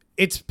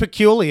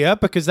peculiar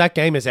because that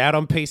game is out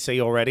on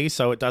PC already,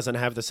 so it doesn't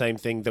have the same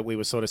thing that we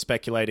were sort of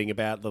speculating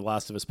about The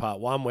Last of Us Part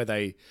 1, where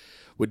they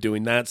were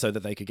doing that so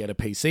that they could get a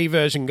PC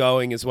version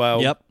going as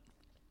well. Yep.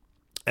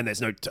 And there's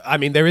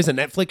there is a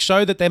Netflix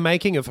show that they're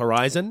making of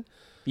Horizon.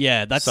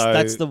 Yeah, that's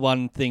the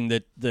one thing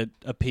that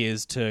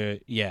appears to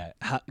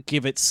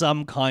give it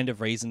some kind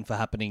of reason for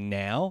happening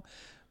now.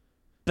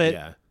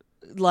 But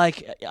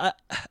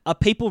are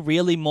people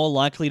really more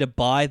likely to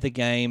buy the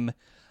game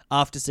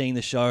after seeing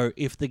the show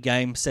if the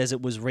game says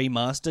it was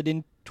remastered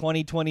in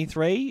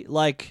 2023,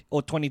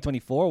 or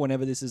 2024,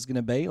 whenever this is going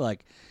to be?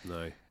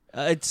 No,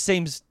 it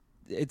seems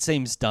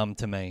dumb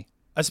to me.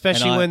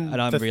 Especially when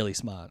I'm really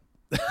smart.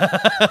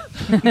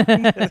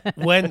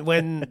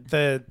 when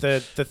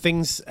the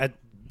things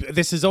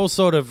this is all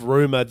sort of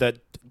rumor that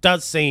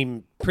does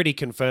seem pretty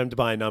confirmed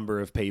by a number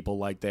of people.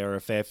 Like, there are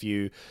a fair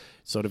few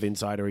sort of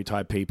insidery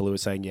type people who are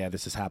saying, yeah,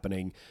 this is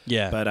happening.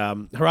 Yeah. But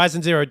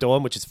Horizon Zero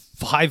Dawn, which is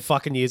 5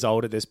 fucking years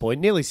old at this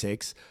point, nearly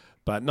 6,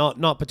 but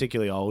not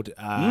particularly old.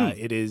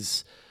 It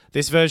is.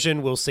 This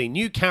version will see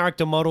new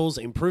character models,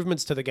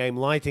 improvements to the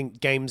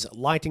game's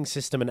lighting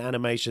system and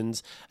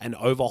animations, and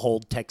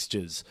overhauled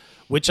textures,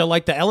 which are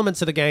like the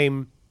elements of the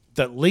game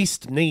that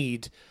least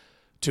need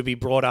to be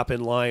brought up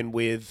in line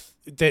with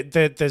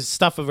there's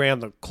stuff around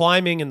the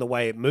climbing and the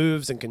way it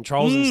moves and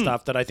controls and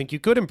stuff that I think you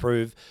could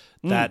improve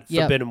that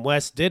Forbidden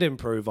West did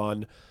improve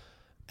on.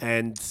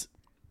 And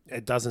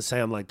it doesn't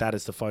sound like that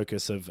is the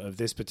focus of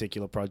this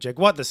particular project.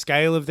 What the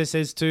scale of this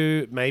is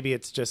to, maybe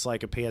it's just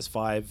like a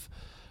PS5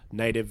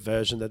 native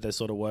version that they're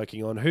sort of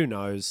working on. Who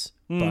knows?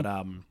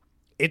 But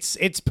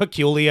it's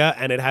peculiar,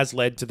 and it has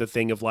led to the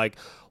thing of like,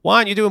 why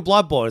aren't you doing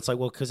Bloodborne? It's like,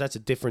 well, because that's a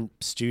different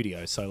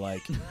studio. So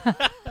like,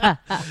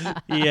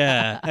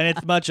 yeah, and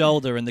it's much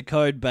older, and the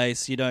code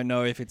base, you don't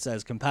know if it's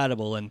as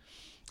compatible. And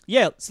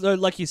yeah, so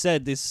like you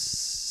said,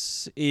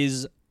 this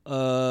is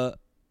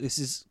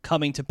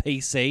coming to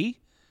PC.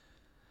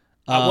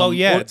 Well,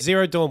 yeah,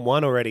 Zero Dawn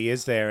 1 already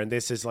is there, and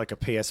this is like a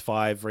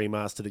PS5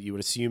 remaster that you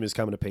would assume is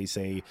coming to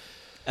PC.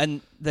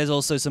 And there's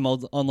also some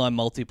online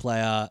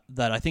multiplayer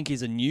that I think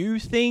is a new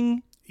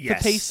thing for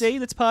Yes. PC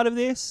that's part of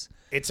this.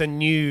 It's a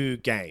new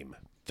game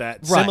that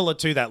Right. similar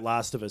to that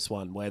Last of Us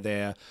one, where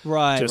they're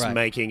just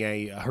making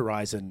a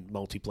Horizon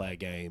multiplayer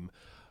game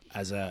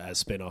as a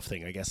spin-off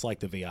thing, I guess, like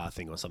the VR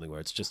thing or something, where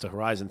it's just a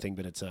Horizon thing,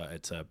 but it's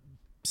a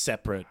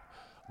separate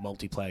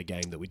multiplayer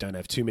game that we don't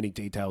have too many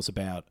details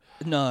about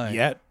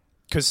yet.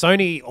 Because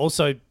Sony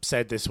also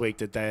said this week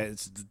that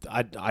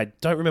I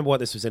don't remember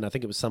what this was in. I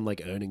think it was some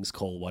like earnings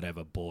call,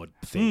 whatever, board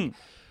thing,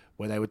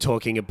 where they were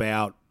talking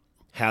about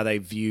how they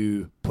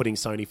view putting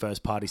Sony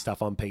first-party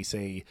stuff on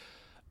PC.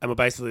 And we're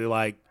basically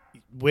like,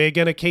 we're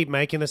going to keep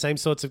making the same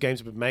sorts of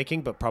games we've been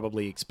making, but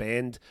probably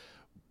expand,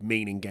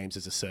 meaning games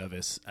as a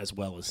service as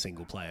well as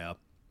single player.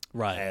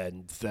 Right.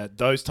 And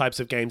those types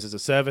of games as a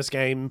service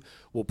game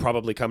will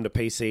probably come to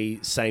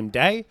PC same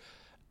day.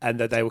 And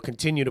that they will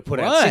continue to put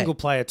out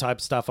single-player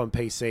type stuff on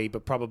PC,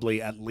 but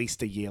probably at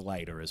least a year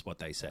later is what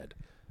they said.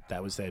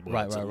 That was their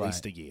words, at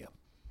least a year.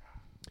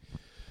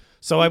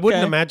 So I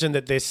wouldn't imagine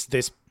that this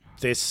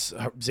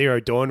Zero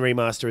Dawn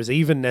remaster is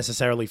even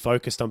necessarily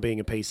focused on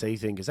being a PC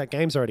thing, because that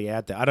game's already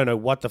out there. I don't know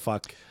what the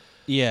fuck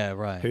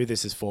who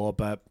this is for,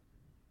 but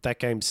that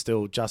game's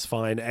still just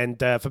fine. And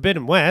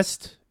Forbidden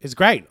West is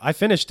great. I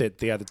finished it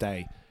the other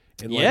day.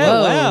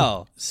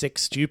 Wow. Sick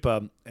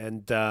stupor,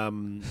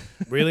 and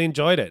really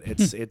enjoyed it.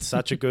 It's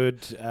such a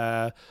good,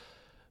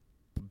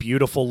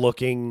 beautiful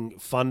looking,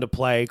 fun to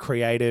play,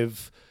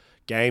 creative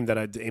game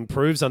that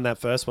improves on that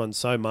first one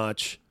so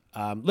much.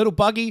 Little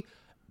buggy,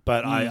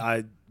 but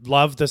I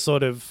love the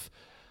sort of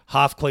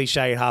half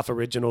cliche, half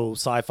original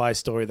sci-fi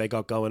story they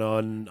got going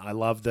on. I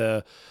love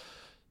the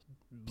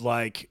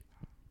like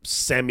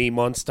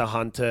semi-Monster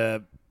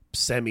Hunter,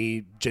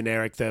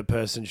 semi-generic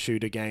third-person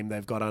shooter game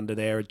they've got under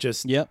there. It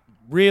just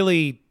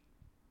really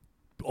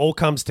all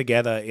comes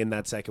together in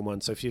that second one.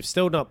 So if you've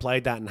still not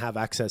played that and have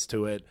access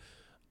to it,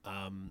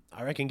 I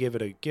reckon give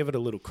it a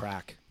little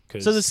crack.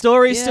 So the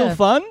story is still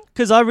fun?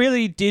 Because I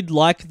really did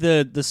like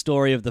the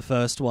story of the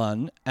first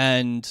one,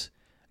 and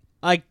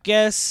I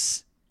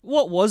guess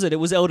what was it? It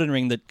was Elden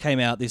Ring that came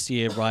out this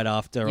year right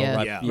after,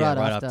 right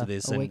after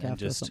this, a week and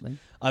after just or something.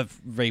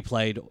 I've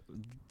replayed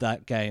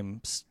that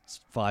game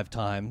 5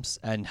 times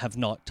and have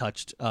not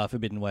touched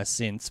Forbidden West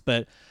since.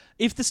 But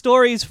if the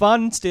story is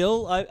fun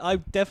still, I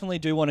definitely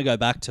do want to go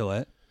back to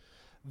it.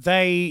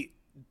 They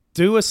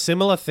do a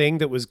similar thing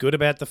that was good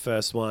about the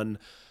first one,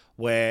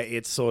 where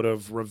it sort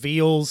of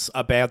reveals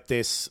about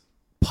this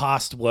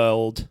past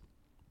world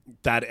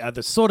that are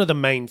the sort of the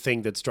main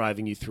thing that's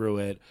driving you through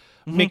it,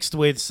 mixed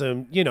with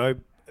some,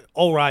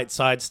 all right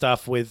side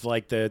stuff with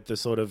like the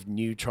sort of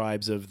new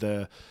tribes of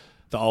the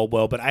old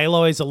world. But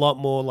Aloy's a lot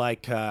more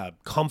like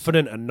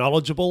confident and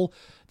knowledgeable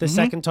the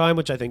second time,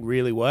 which I think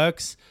really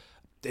works.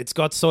 It's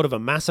got sort of a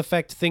Mass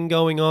Effect thing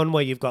going on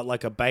where you've got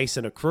like a base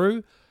and a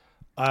crew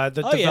that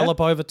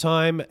develop over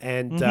time,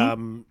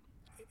 and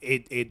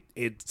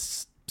it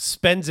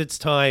spends its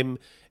time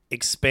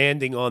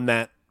expanding on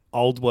that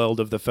old world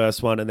of the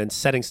first one and then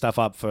setting stuff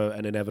up for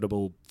an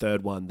inevitable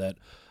third one that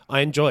I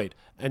enjoyed.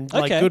 And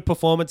like good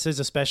performances,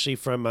 especially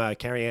from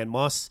Carrie-Anne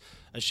Moss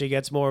as she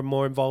gets more and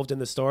more involved in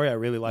the story. I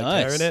really liked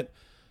her in it.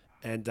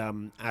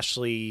 And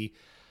Ashley,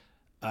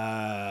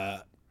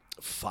 I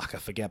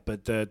forget,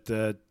 but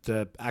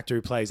the actor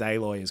who plays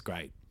Aloy is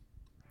great.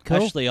 Cool.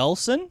 Ashley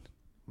Olsen?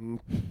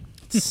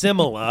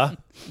 Similar.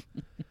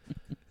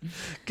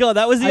 God,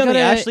 that was the only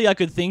Ashley I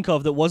could think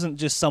of that wasn't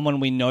just someone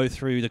we know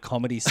through the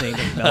comedy scene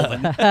of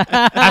Melbourne.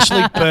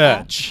 Ashley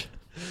Birch.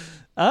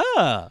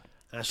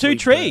 Two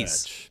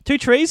trees. Birch. 2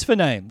 trees for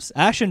names.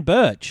 Ash and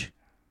Birch.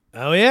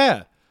 Oh,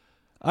 yeah.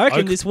 I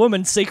reckon this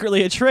woman's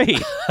secretly a tree.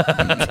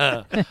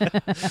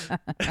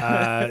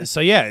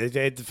 So yeah,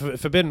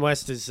 Forbidden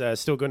West is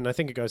still good, and I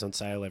think it goes on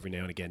sale every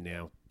now and again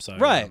now. So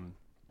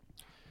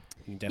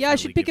I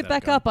should pick it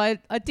back up. I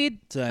did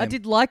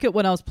like it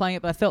when I was playing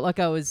it, but I felt like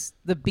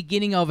the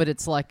beginning of it.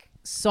 It's like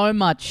so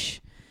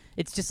much.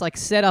 It's just like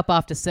setup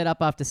after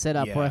setup after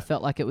setup, where I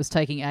felt like it was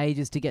taking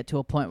ages to get to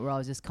a point where I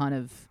was just kind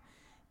of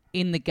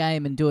in the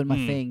game and doing my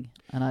thing,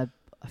 and I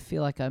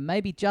feel like I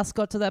maybe just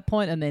got to that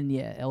point, and then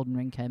Elden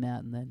Ring came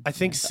out, and then I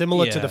think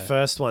similar to the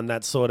first one,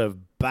 that sort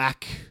of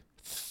back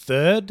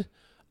third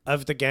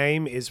of the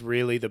game is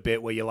really the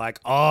bit where you're like,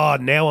 oh,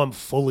 now I'm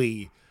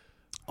fully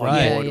on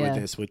Right. board Yeah,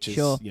 with this, which is,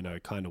 sure.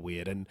 kind of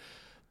weird. And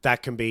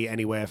that can be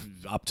anywhere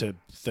up to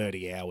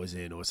 30 hours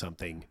in or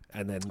something.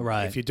 And then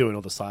Right. if you're doing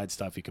all the side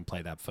stuff, you can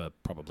play that for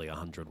probably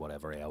 100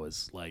 whatever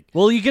hours. Like,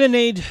 Well, you're going to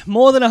need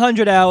more than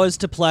 100 hours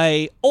to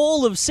play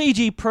all of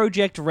CG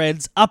Projekt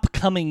Red's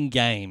upcoming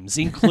games,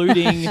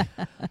 including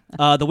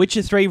The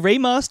Witcher 3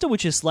 Remaster,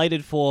 which is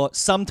slated for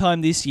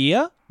sometime this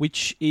year,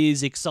 which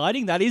is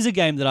exciting. That is a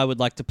game that I would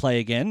like to play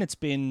again. It's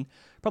been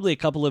probably a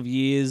couple of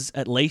years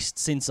at least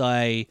since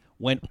I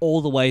went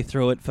all the way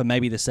through it for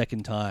maybe the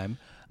second time.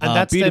 and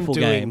that's them beautiful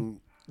doing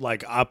game.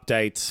 like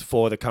updates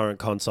for the current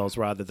consoles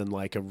rather than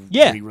like a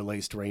Yeah.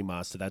 re-released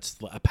remaster. That's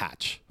a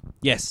patch.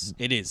 Yes,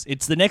 it is.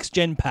 It's the next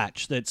gen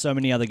patch that so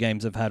many other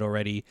games have had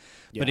already.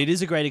 But Yeah. it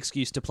is a great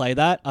excuse to play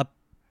that.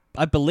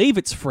 I believe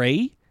it's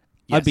free.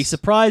 I'd be Yes.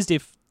 surprised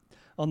if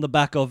on the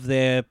back of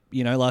their,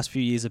 last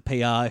few years of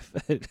PR if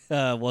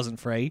it wasn't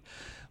free.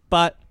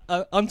 But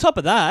on top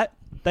of that,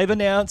 they've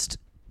announced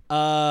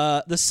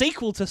the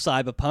sequel to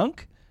Cyberpunk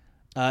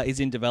is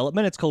in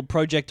development. It's called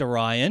Project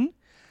Orion.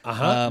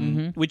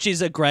 Which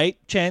is a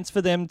great chance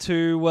for them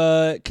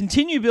to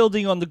continue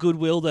building on the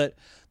goodwill that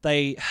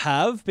they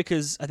have,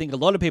 because I think a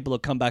lot of people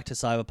have come back to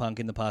Cyberpunk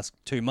in the past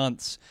 2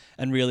 months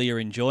and really are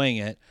enjoying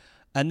it.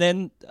 And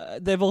then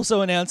they've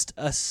also announced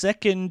a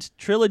second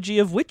trilogy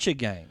of Witcher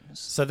games.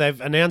 So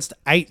they've announced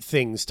 8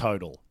 things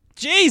total.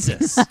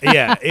 Jesus!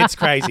 Yeah, it's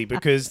crazy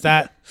because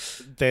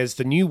there's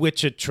the new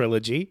Witcher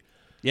trilogy,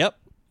 Yep.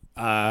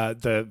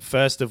 the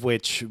first of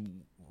which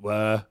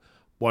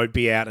won't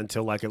be out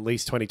until like at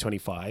least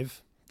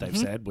 2025, they've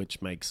said,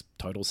 which makes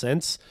total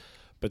sense.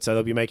 But so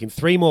they'll be making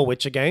 3 more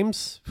Witcher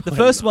games. The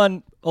first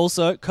one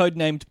also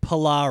codenamed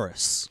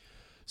Polaris.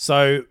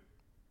 So,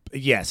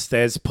 yes,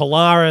 there's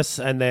Polaris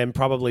and then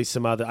probably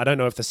some other... I don't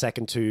know if the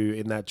second 2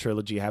 in that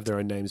trilogy have their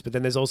own names, but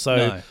then there's also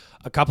No.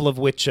 a couple of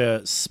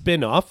Witcher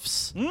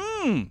spin-offs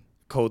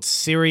called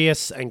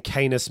Sirius and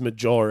Canis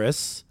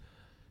Majoris.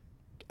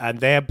 And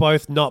they're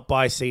both not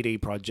by CD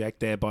Projekt.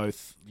 They're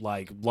both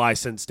like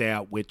licensed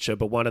out Witcher,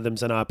 but one of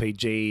them's an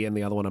RPG and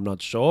the other one I'm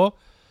not sure.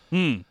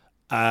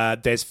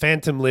 There's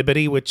Phantom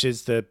Liberty, which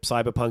is the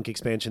Cyberpunk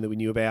expansion that we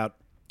knew about.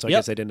 So I Yep.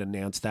 guess they didn't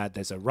announce that.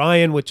 There's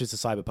Orion, which is the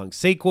Cyberpunk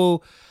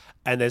sequel.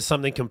 And there's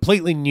something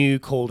completely new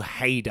called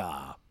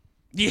Hadar.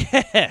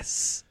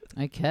 Yes!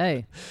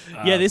 Okay.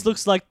 Yeah, this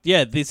looks like,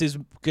 this is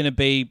going to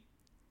be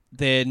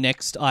their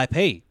next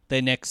IP,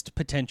 their next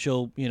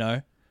potential,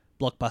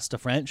 blockbuster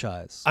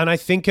franchise. And I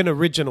think an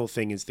original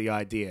thing is the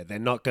idea. They're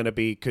not going to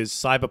be... Because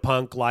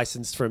Cyberpunk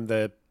licensed from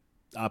the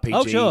RPG,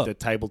 Oh, sure. the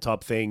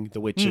tabletop thing. The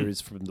Witcher is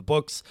from the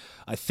books.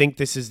 I think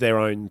this is their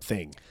own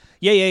thing.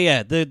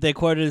 Yeah. They're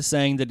quoted as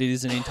saying that it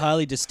is an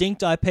entirely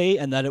distinct IP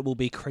and that it will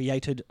be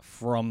created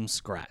from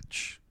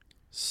scratch.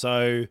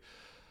 So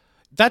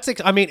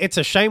it's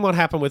a shame what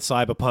happened with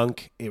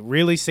Cyberpunk. It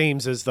really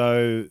seems as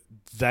though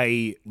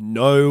they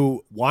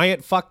know why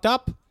it fucked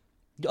up,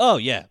 Oh,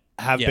 yeah.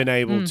 have Yeah. been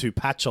able to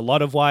patch a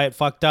lot of why it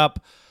fucked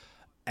up,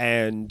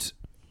 and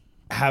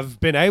have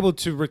been able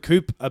to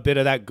recoup a bit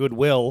of that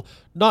goodwill,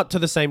 not to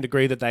the same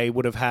degree that they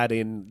would have had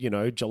in,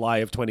 July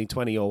of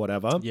 2020 or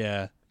whatever.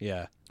 Yeah.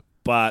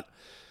 But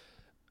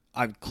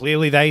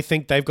clearly they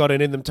think they've got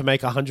it in them to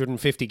make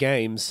 150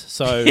 games.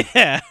 So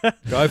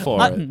go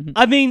for it.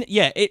 I mean,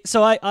 yeah.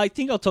 So I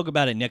think I'll talk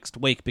about it next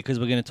week because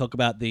we're going to talk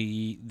about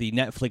the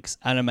Netflix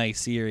anime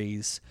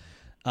series.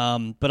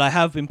 But I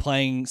have been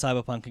playing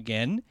Cyberpunk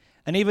again.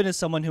 And even as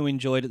someone who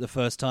enjoyed it the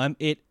first time,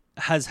 it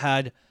has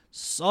had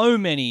so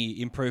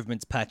many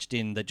improvements patched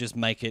in that just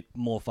make it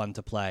more fun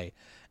to play.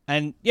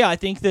 And yeah, I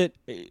think that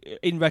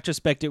in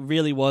retrospect, it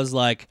really was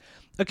like,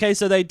 okay,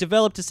 so they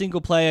developed a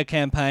single player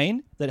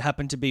campaign that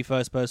happened to be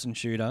first person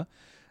shooter.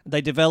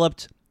 They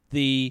developed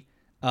the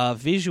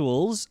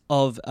visuals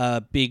of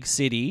a big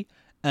city,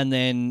 and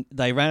then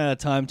they ran out of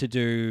time to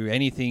do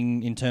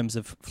anything in terms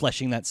of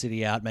fleshing that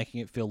city out,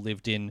 making it feel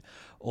lived in,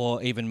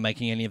 or even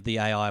making any of the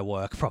AI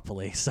work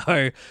properly.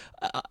 So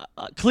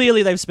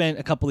clearly they've spent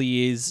a couple of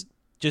years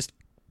just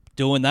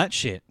doing that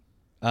shit.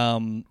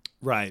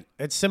 Right.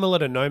 It's similar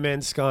to No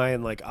Man's Sky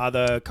and like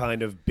other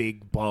kind of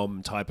big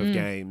bomb type of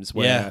games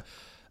where Yeah.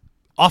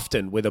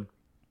 often with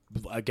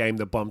a game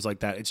that bombs like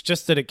that, it's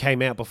just that it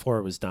came out before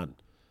it was done.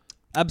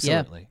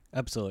 Absolutely.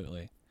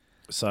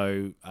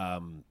 So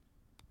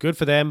good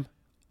for them.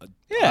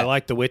 Yeah. I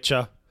like The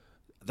Witcher.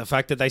 The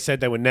fact that they said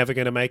they were never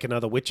going to make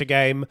another Witcher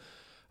game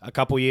a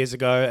couple years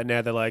ago, and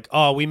now they're like,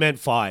 oh, we meant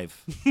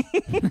 5.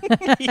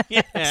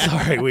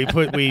 Sorry,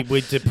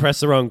 we did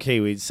press the wrong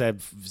key. We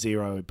said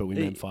 0, but we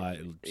meant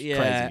 5. It's Yeah.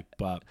 crazy,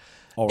 but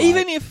all right.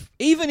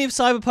 Even if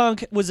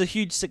Cyberpunk was a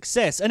huge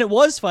success, and it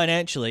was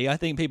financially, I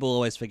think people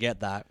always forget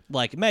that.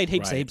 Like, it made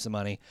heaps of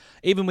money.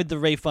 Even with the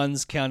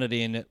refunds counted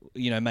in,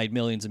 made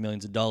millions and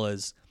millions of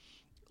dollars.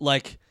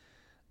 Like,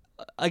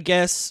 I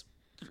guess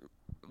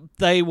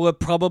they were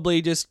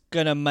probably just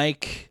going to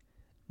make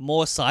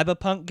more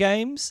Cyberpunk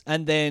games,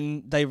 and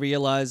then they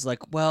realized, like,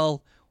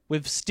 well,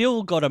 we've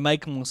still got to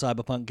make more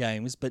Cyberpunk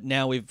games, but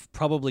now we've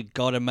probably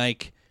got to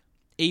make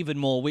even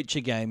more Witcher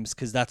games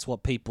because that's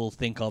what people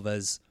think of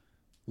as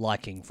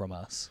liking from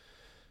us.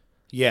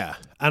 Yeah,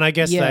 and I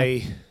guess Yeah.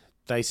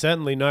 they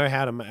certainly know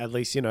how to. At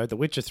least The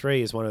Witcher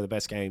 3 is one of the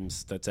best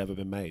games that's ever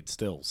been made.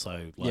 Still,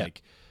 so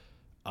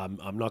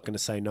I'm not going to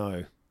say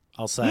no.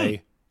 I'll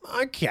say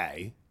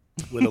okay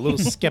with a little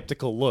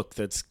skeptical look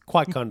that's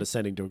quite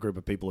condescending to a group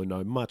of people who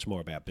know much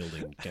more about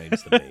building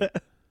games than me.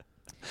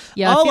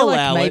 Yeah, I I'll feel like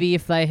allow maybe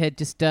if they had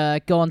just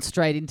gone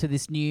straight into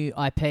this new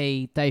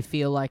IP, they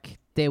feel like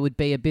there would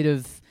be a bit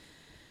of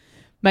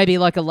maybe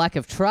like a lack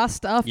of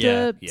trust after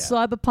Yeah.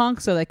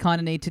 Cyberpunk, so they kind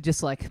of need to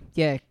just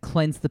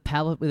cleanse the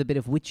palate with a bit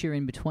of Witcher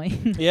in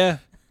between. Yeah.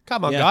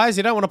 Come on, Yeah. guys,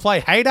 you don't want to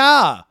play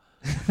Hadar.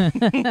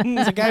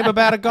 It's a game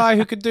about a guy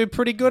who could do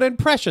pretty good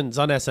impressions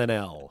on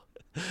SNL.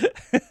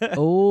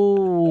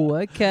 Oh,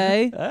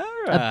 okay. All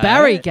A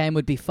Barry game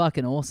would be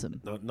fucking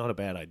awesome. Not a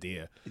bad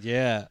idea.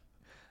 Yeah.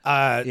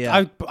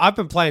 I've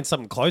been playing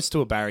something close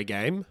to a Barry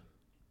game,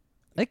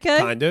 Okay.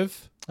 kind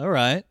of. All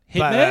right.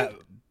 But, Hitman?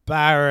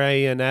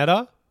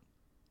 Bayonetta.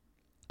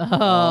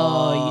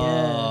 Oh,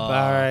 yeah.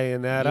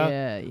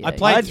 Bayonetta. Yeah, I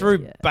played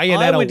through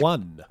Bayonetta I would-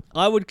 1.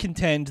 I would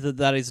contend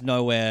that is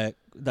nowhere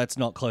that's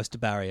not close to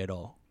Barry at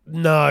all.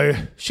 No,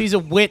 she's a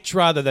witch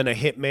rather than a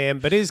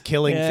hitman, but is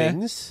killing Yeah.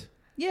 things.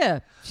 Yeah,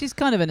 she's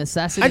kind of an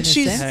assassin And in a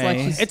she's, sense. Like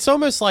she's, it's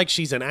almost like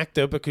she's an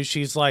actor because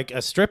she's like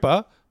a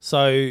stripper.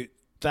 So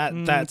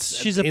that's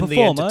she's a in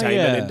performer, the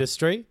entertainment yeah.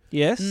 industry.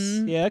 Yes.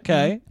 Yeah,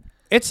 okay.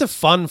 It's a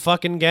fun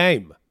fucking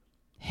game.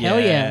 hell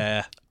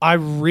yeah. I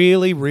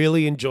really,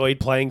 really enjoyed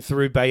playing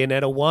through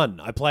Bayonetta 1.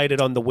 I played it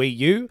on the Wii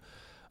U.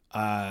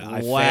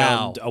 I Wow.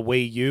 found a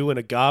Wii U in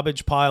a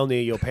garbage pile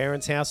near your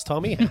parents' house,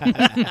 Tommy.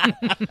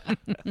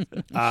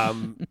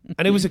 And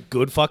it was a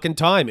good fucking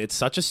time. It's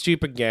such a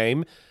stupid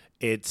game.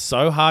 It's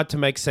so hard to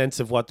make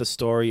sense of what the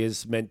story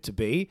is meant to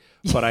be,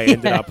 but I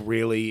ended up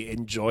really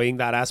enjoying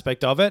that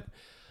aspect of it.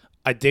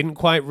 I didn't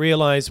quite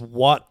realize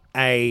what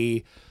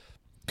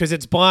because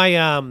it's by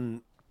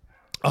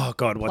oh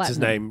god, what's his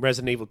Platinum. name?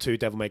 Resident Evil 2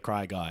 Devil May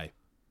Cry guy.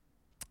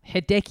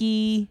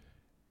 Hideki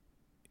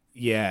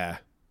Yeah.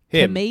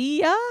 Him.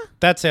 Kamiya?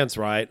 That sounds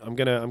right. I'm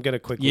gonna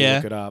quickly Yeah.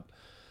 look it up.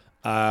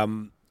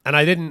 And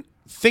I didn't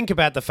think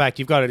about the fact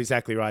you've got it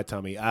exactly right,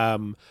 Tommy.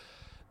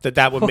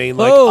 That would mean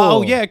like,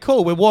 oh yeah,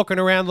 cool. We're walking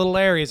around little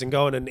areas and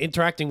going and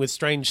interacting with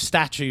strange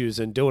statues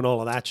and doing all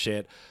of that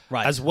shit.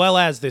 Right. As well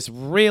as this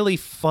really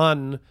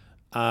fun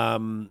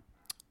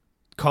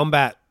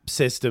combat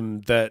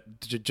system that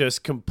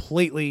just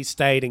completely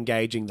stayed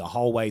engaging the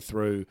whole way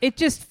through. It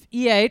just,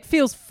 it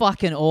feels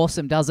fucking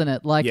awesome, doesn't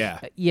it? Like,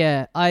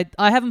 Yeah. I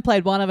haven't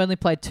played one, I've only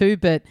played two,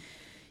 but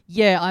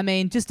yeah, I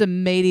mean, just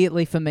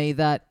immediately for me,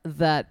 that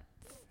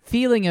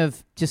feeling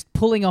of just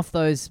pulling off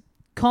those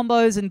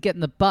combos and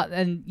getting the butt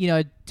and,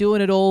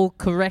 doing it all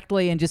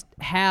correctly and just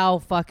how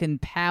fucking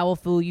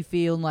powerful you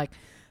feel and like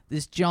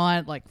this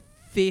giant like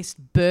fist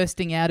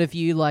bursting out of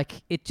you,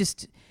 like it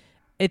just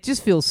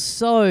feels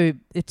so.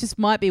 It just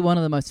might be one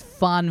of the most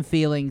fun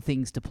feeling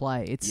things to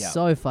play. It's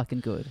so fucking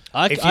good.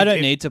 I If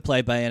don't need to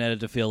play Bayonetta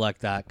to feel like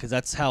that because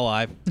that's how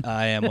I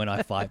am when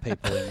I fight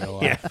people in real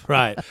life. Yeah,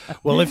 right.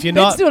 Well, if you're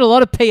Ben's not, doing a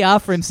lot of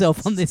PR for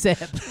himself on this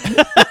app.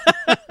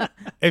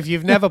 if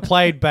you've never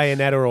played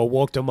Bayonetta or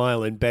walked a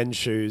mile in Ben's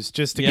shoes,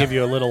 just to give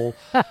you a little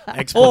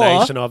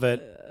explanation of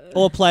it,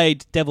 Or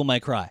played Devil May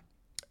Cry.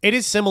 it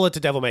is similar to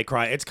Devil May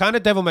Cry. It's kind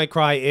of Devil May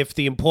Cry if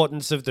the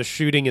importance of the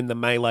shooting and the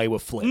melee were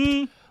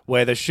flipped.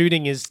 Where the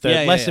shooting is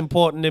less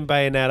important in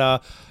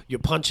Bayonetta. Your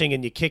punching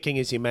and your kicking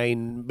is your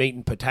main meat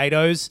and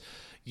potatoes.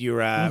 You're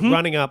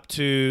running up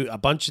to a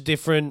bunch of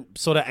different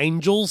sort of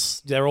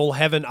angels. They're all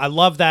heaven. I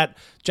love that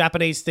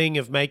Japanese thing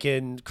of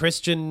making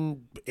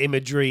Christian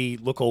imagery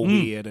look all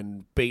weird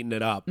and beating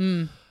it up.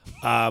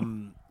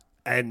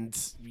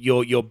 And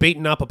you're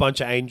beating up a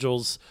bunch of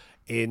angels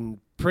in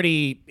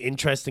pretty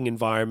interesting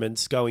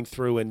environments, going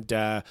through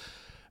and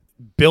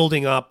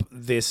building up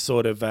this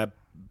sort of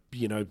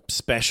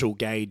special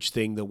gauge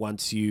thing that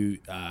once you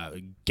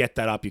get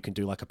that up, you can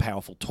do like a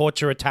powerful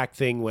torture attack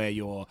thing where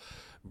you're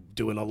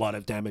doing a lot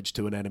of damage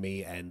to an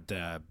enemy and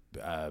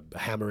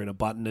hammering a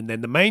button. And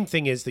then the main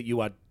thing is that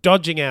you are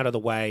dodging out of the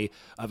way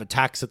of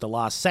attacks at the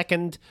last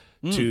second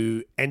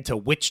to enter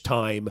witch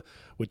time,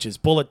 which is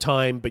bullet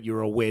time, but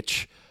you're a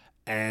witch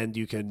and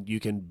you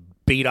can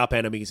beat up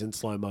enemies in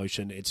slow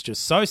motion. It's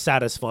just so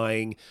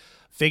satisfying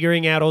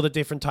figuring out all the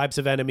different types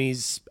of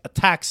enemies,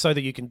 attacks so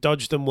that you can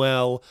dodge them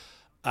well.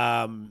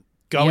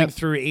 Going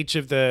through each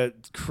of the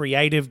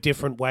creative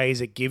different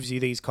ways it gives you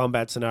these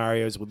combat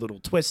scenarios with little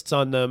twists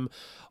on them.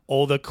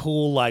 All the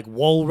cool like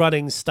wall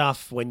running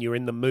stuff. When you're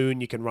in the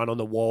moon, you can run on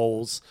the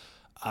walls.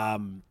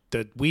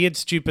 The weird,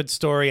 stupid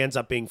story ends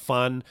up being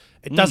fun.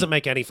 It doesn't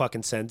make any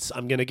fucking sense.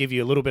 I'm going to give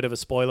you a little bit of a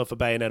spoiler for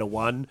Bayonetta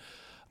 1.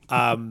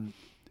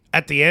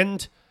 At the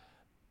end,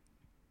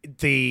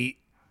 you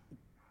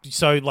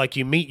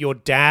meet your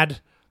dad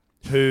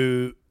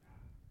who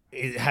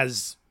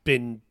has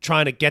been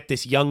trying to get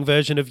this young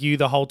version of you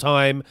the whole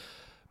time,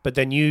 but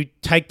then you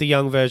take the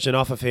young version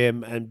off of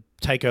him and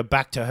take her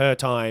back to her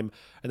time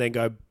and then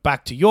go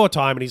back to your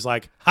time. And he's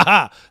like,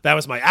 haha, that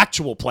was my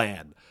actual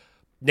plan.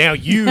 Now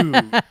you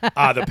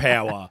are the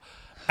power.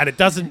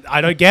 And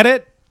I don't get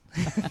it.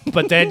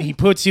 But then he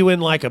puts you in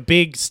like a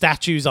big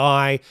statue's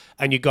eye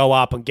and you go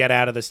up and get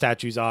out of the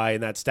statue's eye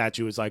and that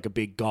statue is like a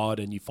big god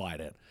and you fight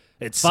it.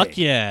 It's Fuck sick.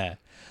 yeah.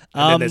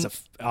 And then there's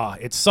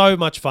it's so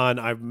much fun.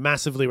 I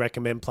massively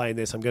recommend playing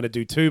this. I'm going to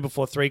do 2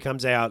 before 3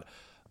 comes out.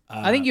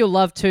 I think you'll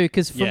love 2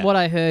 because from yeah. what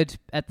I heard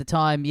at the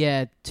time,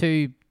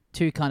 2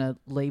 kind of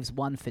leaves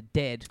 1 for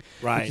dead,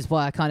 Right. Which is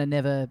why I kind of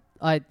never.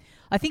 I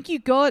think you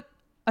got.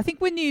 I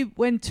think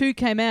when 2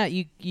 came out,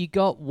 you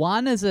got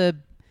 1 as a.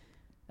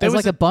 There As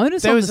was like a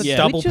bonus there on was the a Switch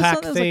double or something?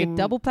 pack There was like thing. a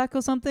double pack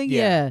or something.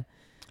 Yeah.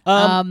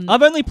 Yeah.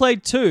 I've only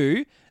played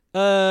 2,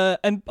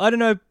 and I don't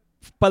know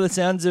by the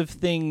sounds of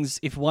things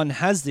if 1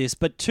 has this,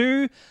 but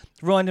 2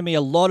 reminded me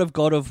a lot of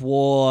God of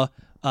War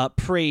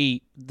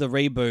pre the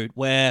reboot,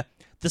 where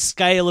the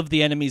scale of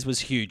the enemies was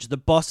huge. The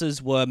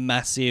bosses were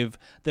massive.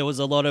 There was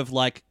a lot of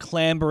like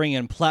clambering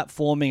and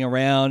platforming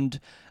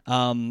around,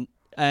 it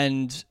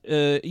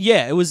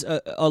was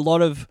a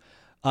lot of.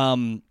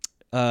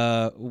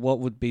 What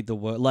would be the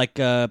word? Like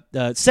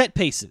set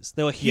pieces.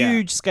 There were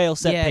huge scale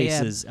set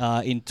pieces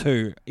in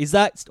 2. Is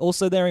that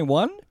also there in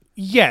 1?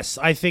 Yes,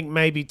 I think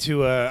maybe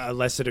to a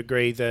lesser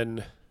degree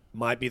than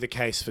might be the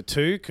case for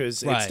 2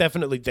 because it's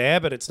definitely there,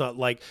 but it's not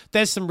like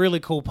there's some really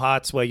cool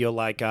parts where you're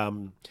like,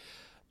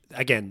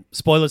 again,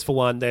 spoilers for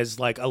 1, there's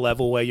like a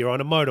level where you're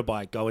on a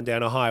motorbike going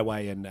down a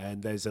highway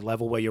and there's a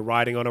level where you're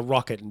riding on a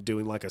rocket and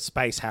doing like a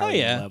space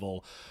harrier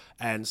level.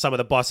 And some of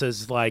the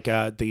bosses like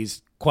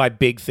these quite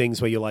big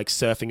things where you're like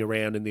surfing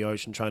around in the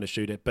ocean trying to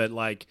shoot it. But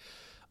like,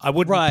 I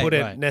wouldn't put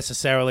it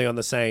necessarily on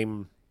the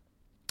same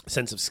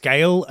sense of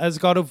scale as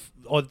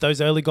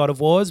those early God of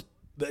Wars.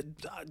 But,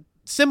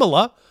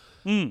 similar,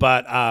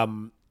 but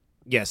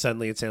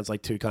certainly it sounds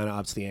like 2 kind of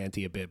ups the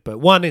ante a bit. But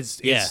 1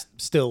 is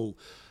still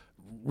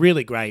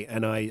really great,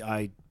 and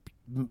I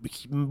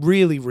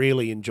really,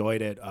 really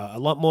enjoyed it a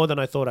lot more than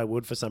I thought I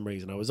would for some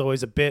reason. I was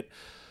always a bit,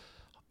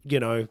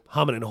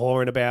 humming and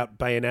hawing about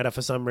Bayonetta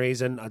for some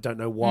reason. I don't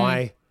know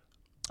why.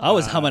 I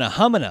was humming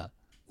about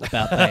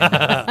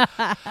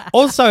Bayonetta.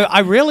 Also,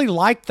 I really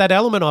liked that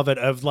element of it,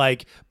 of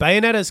like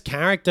Bayonetta's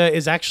character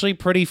is actually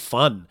pretty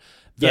fun.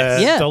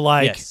 The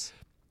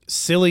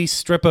silly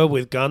stripper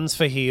with guns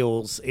for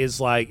heels is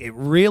like, it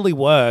really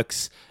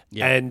works,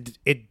 and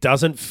it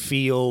doesn't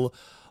feel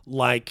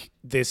like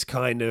this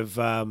kind of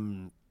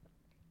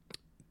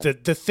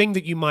the thing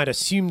that you might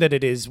assume that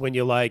it is when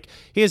you're like,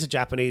 here's a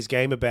Japanese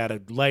game about a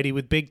lady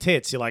with big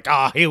tits. You're like,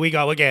 here we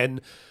go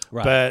again.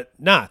 Right. But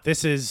nah,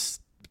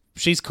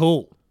 she's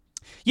cool.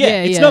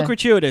 Yeah, it's not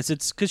gratuitous.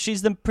 It's because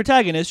she's the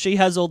protagonist. She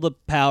has all the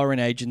power and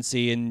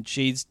agency, and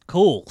she's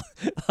cool.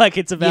 Like,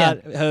 it's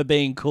about her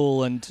being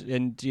cool and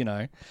and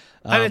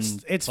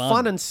it's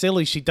fun and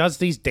silly. She does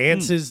these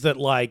dances that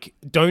like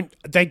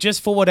they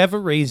just, for whatever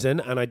reason,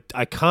 and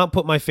I can't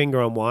put my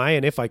finger on why.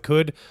 And if I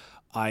could,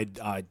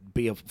 I'd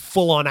be a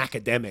full-on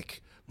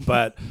academic.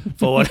 But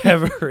for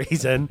whatever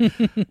reason,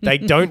 they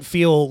don't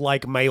feel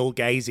like male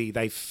gazy.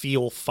 They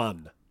feel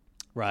fun.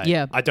 Right.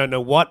 Yeah. I don't know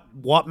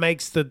what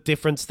makes the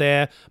difference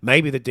there.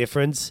 Maybe the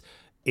difference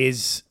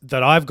is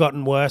that I've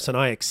gotten worse and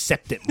I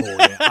accept it more.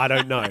 I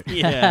don't know.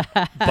 Yeah.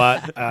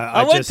 But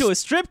I went to a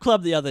strip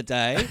club the other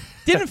day.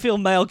 Didn't feel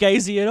male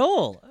gazy at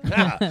all.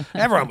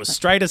 Everyone was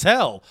straight as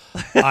hell.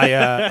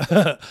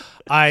 I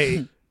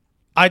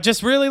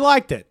just really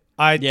liked it.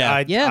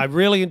 I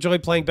really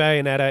enjoyed playing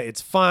Bayonetta.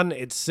 It's fun.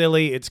 It's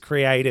silly. It's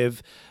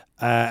creative.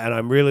 And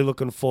I'm really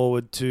looking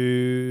forward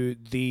to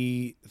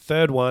the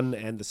third one,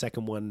 and the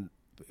second one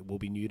will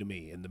be new to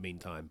me in the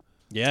meantime.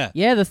 Yeah.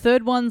 Yeah, the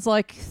third one's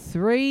like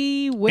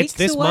 3 weeks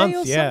this away month,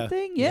 or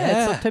something.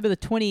 Yeah. It's October the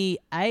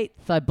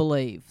 28th, I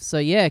believe. So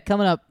yeah,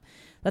 coming up.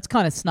 That's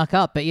kind of snuck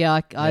up, but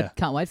I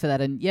can't wait for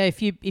that. And yeah,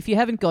 if you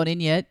haven't gone in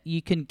yet,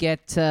 you can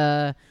get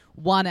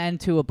 1 and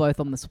 2 are both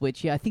on the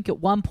Switch. Yeah, I think at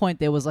one point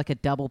there was like a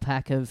double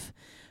pack of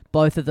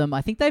both of them.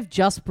 I think they've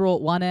just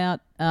brought 1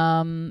 out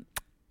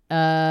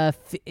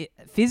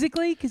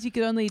physically, because you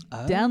could only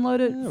download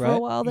it for a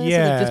while there.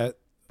 Yeah. So they've just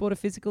bought a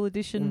physical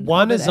edition.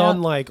 1 of it is out.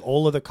 on like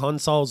all of the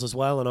consoles as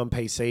well and on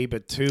PC,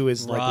 but 2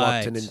 is like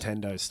locked to Right.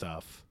 Nintendo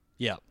stuff.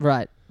 Yeah.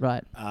 Right.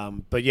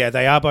 But yeah,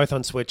 they are both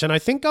on Switch, and I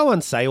think go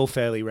on sale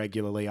fairly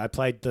regularly. I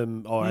played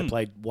them, I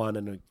played 1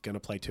 and I'm going to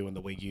play 2 on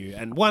the Wii U.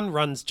 And 1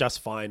 runs just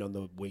fine on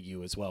the Wii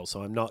U as well,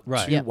 so I'm not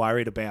too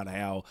worried about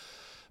how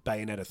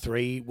Bayonetta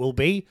 3 will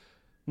be.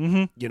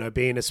 Mm-hmm.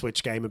 Being a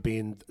Switch game and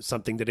being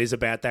something that is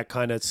about that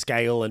kind of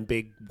scale and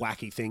big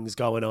wacky things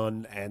going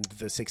on, and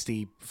the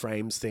 60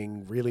 frames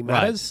thing really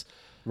matters.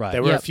 Right.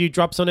 There were a few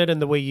drops on it in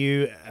the Wii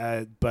U,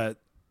 but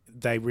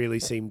they really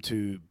seem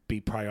to be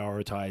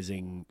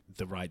prioritizing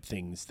the right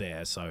things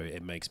there, so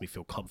it makes me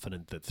feel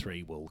confident that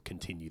 3 will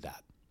continue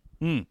that.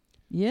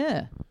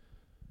 Yeah.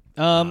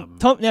 Now,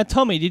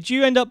 Tommy, did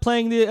you end up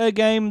playing a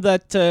game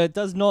that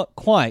does not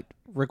quite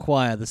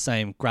require the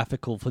same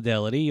graphical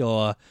fidelity,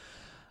 or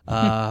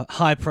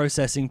high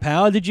processing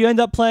power. Did you end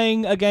up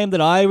playing a game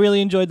that I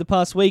really enjoyed the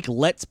past week?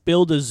 Let's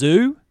Build a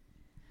Zoo.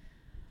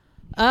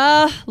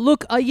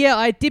 Look, yeah,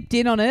 I dipped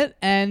in on it,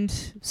 and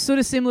sort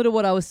of similar to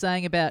what I was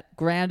saying about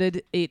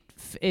Grounded. It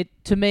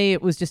to me,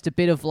 it was just a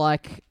bit of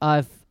like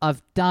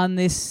I've done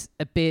this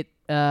a bit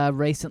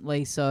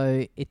recently,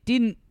 so it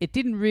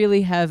didn't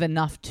really have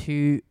enough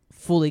to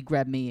fully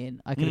grab me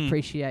in. I can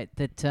appreciate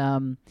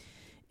that.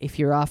 If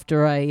you're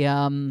after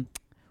a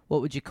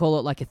what would you call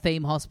it, like a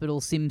theme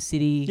hospital Sim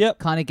City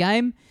kind of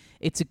game,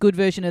 it's a good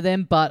version of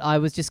them. But I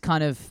was just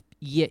kind of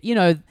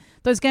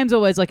those games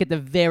always like at the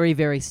very,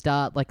 very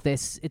start, like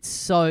this. It's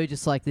so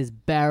just like this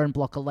barren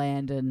block of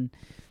land, and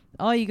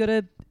you got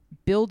to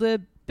build a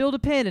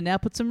pen and now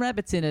put some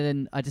rabbits in it.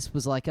 And I just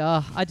was like,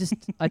 I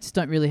just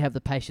don't really have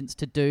the patience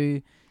to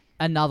do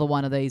another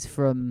one of these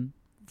from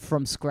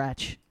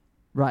scratch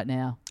right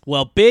now.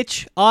 Well,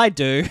 bitch, I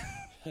do.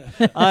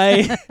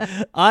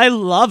 I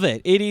love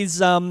it. It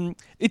is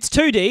it's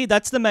 2D.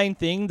 That's the main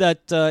thing that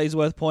is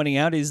worth pointing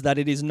out, is that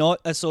it is not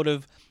a sort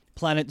of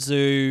Planet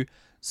Zoo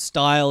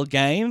style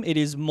game. It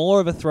is more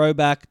of a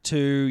throwback to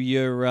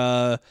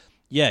your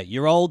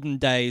olden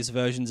days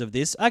versions of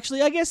this.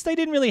 Actually, I guess they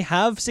didn't really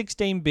have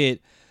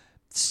 16-bit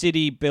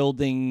city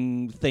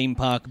building, theme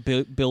park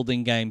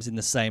building games in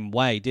the same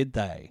way, did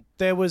they?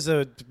 There was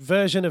a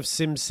version of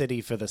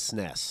SimCity for the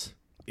SNES,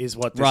 is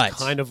what this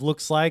kind of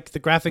looks like. The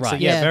graphics are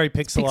very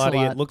pixel arty.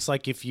 It looks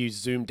like if you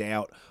zoomed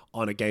out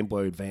on a Game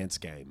Boy Advance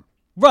game.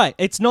 Right,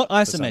 it's not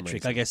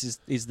isometric, I guess,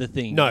 is the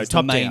thing. No,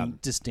 top down. The main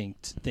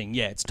distinct thing.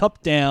 Yeah, it's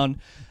top down.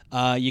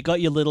 You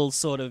got your little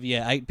sort of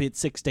 8-bit,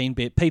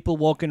 16-bit people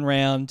walking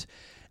around,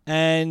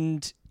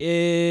 and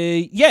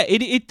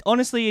it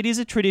honestly, it is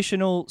a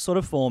traditional sort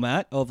of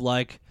format of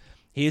like,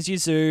 here's your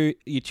zoo,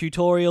 your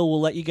tutorial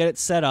will let you get it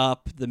set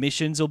up, the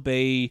missions will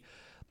be,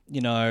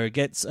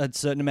 get a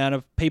certain amount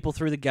of people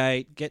through the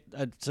gate, get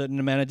a certain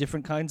amount of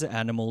different kinds of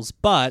animals,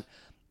 but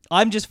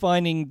I'm just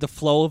finding the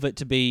flow of it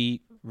to be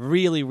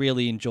really,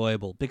 really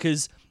enjoyable,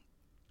 because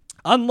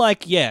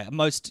unlike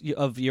most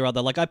of your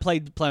other, like I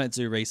played Planet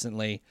Zoo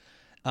recently,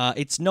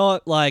 it's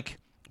not like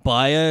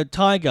buy a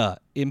tiger,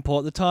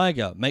 import the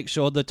tiger, make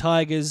sure the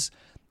tiger's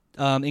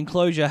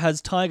enclosure has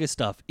tiger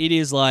stuff. It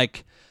is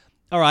like,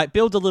 all right,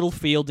 build a little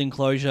field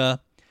enclosure.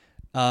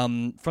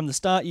 From the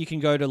start, you can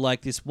go to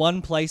like this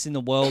one place in the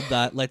world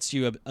that lets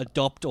you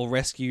adopt or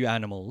rescue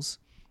animals,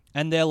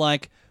 and they're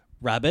like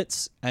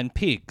rabbits and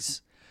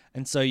pigs.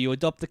 And so you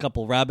adopt a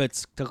couple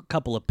rabbits, a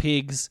couple of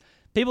pigs.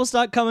 People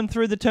start coming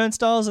through the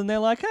turnstiles and they're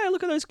like, hey,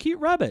 look at those cute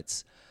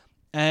rabbits.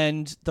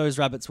 And those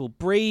rabbits will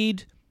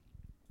breed,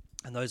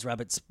 and those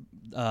rabbits'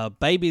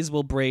 babies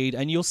will breed,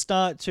 and you'll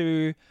start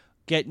to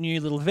get new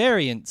little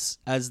variants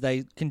as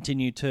they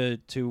continue to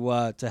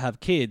have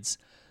kids.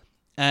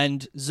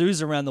 And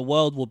zoos around the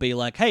world will be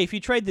like, hey, if you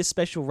trade this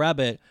special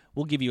rabbit,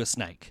 we'll give you a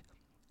snake,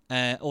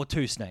 or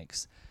 2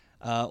 snakes.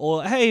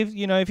 Or hey,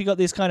 if you got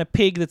this kind of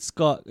pig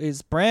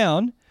is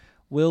brown,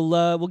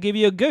 we'll give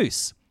you a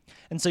goose.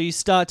 And so you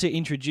start to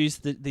introduce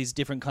these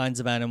different kinds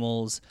of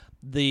animals.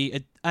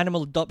 The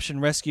animal adoption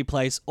rescue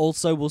place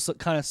also will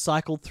kind of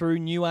cycle through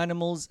new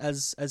animals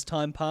as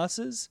time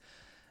passes,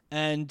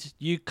 and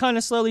you kind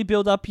of slowly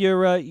build up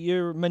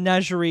your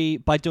menagerie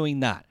by doing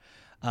that.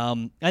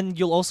 And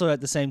you'll also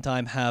at the same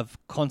time have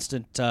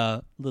constant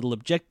little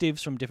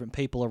objectives from different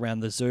people around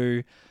the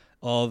zoo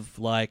of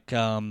like,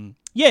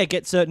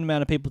 get certain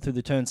amount of people through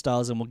the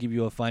turnstiles and we'll give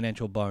you a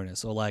financial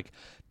bonus. Or like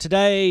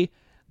today,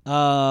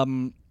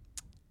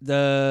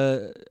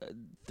 the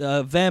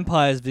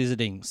vampire's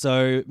visiting,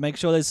 so make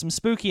sure there's some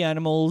spooky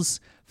animals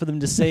for them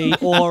to see.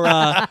 Or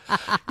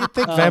you'd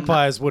think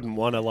vampires wouldn't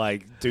want to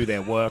like do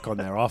their work on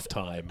their off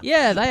time.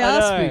 Yeah, they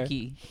are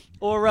spooky.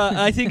 Or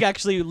I think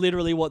actually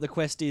literally what the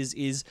quest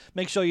is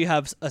make sure you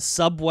have a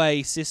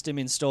subway system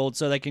installed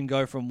so they can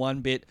go from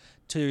one bit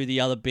to the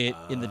other bit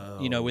in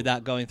the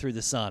without going through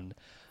the sun.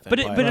 But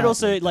it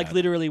also like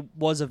literally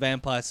was a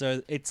vampire,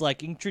 so it's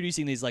like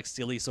introducing these like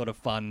silly sort of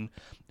fun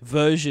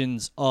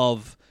versions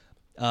of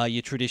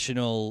your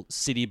traditional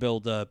city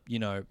builder,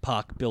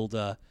 park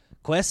builder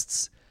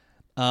quests.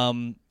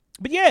 But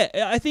yeah,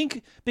 I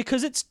think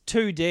because it's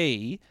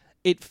 2D,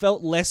 it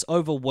felt less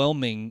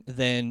overwhelming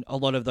than a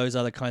lot of those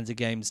other kinds of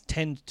games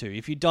tend to.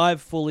 If you dive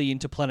fully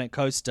into Planet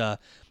Coaster,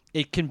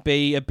 it can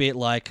be a bit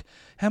like,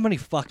 how many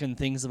fucking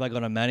things have I got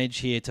to manage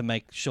here to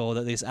make sure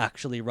that this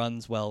actually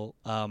runs well,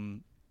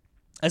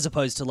 as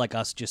opposed to like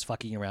us just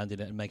fucking around in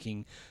it and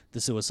making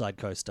the Suicide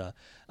Coaster.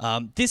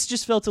 This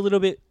just felt a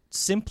little bit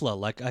simpler.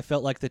 Like I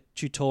felt like the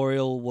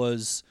tutorial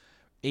was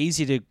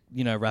easy to,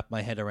 wrap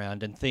my head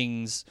around, and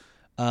things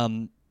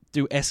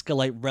do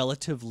escalate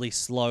relatively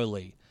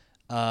slowly.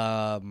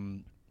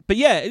 But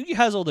yeah, it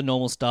has all the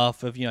normal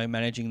stuff of,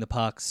 managing the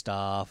park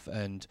staff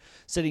and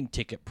setting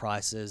ticket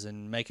prices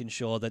and making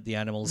sure that the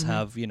animals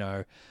have,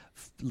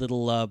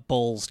 little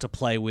balls to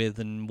play with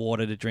and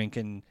water to drink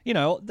and,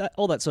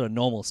 all that sort of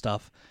normal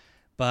stuff.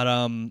 But,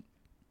 I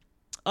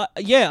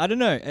don't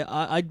know.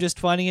 I'm just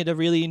finding it a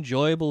really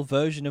enjoyable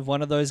version of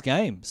one of those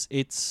games.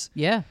 It's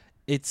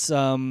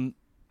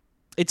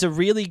it's a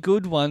really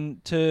good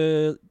one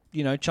to,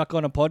 chuck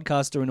on a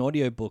podcast or an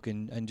audiobook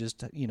and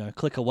just,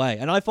 click away.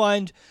 And I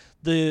find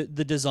the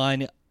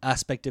design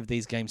aspect of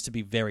these games to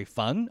be very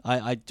fun.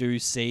 I do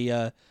see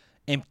a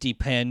empty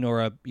pen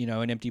or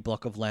an empty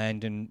block of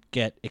land and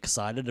get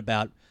excited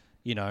about,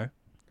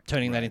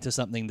 turning that into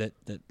something that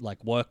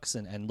like works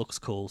and looks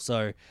cool.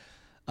 So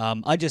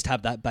I just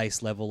have that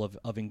base level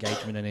of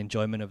engagement and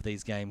enjoyment of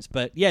these games.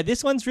 But yeah,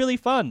 this one's really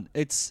fun.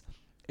 It's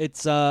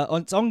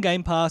on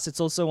Game Pass. It's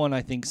also on,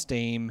 I think,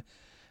 Steam,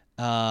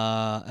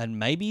 and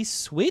maybe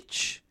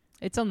Switch.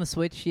 It's on the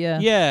Switch, yeah.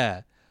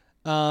 Yeah.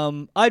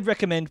 I'd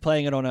recommend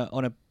playing it on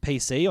a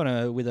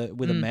PC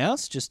with a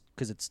mouse, just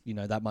because it's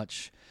that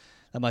much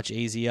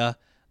easier.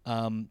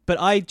 But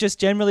I just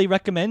generally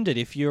recommend it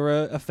if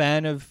you're a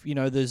fan of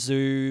the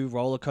Zoo,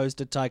 Roller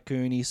Coaster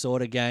Tycoon-y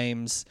sort of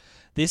games.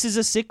 This is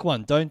a sick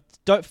one. Don't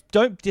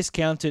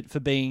discount it for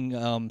being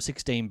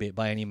 16-bit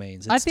by any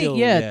means. It's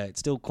it's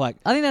still quite.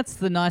 I think that's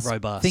the nice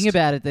robust thing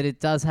about it, that it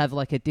does have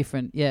like a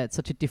different. Yeah, it's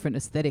such a different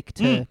aesthetic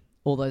to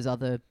all those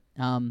other.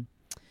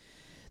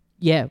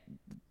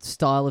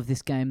 Style of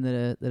this game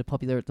that are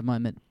popular at the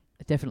moment.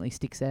 It definitely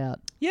sticks out.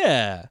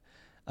 Yeah.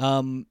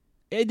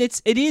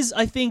 It is,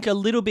 I think, a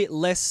little bit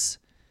less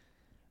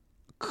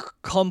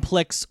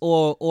complex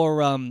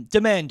or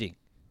demanding.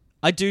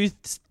 I do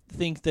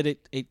think that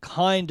it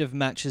kind of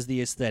matches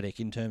the aesthetic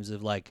in terms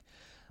of, like,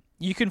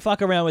 you can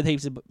fuck around with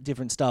heaps of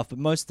different stuff, but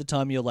most of the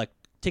time you're, like,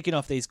 ticking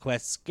off these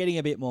quests, getting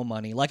a bit more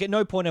money. Like, at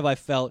no point have I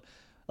felt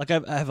like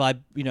have I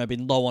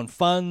been low on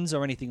funds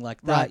or anything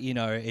like that.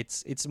 Right.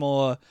 It's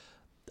more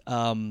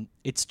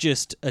it's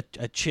just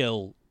a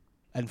chill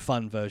and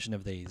fun version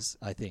of these,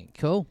 I think.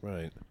 Cool.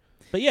 Right.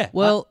 But yeah,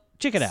 well,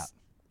 check it out.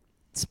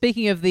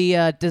 Speaking of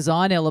the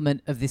design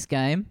element of this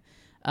game,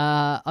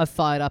 I've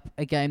fired up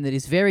a game that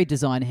is very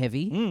design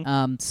heavy,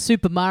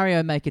 Super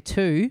Mario Maker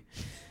 2,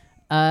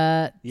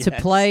 to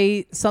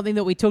play something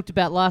that we talked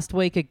about last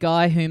week, a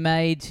guy who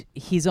made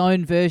his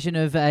own version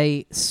of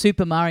a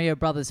Super Mario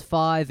Brothers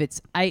 5.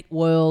 It's 8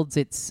 worlds.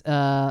 It's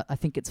I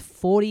think it's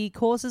 40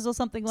 courses or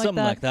something like that.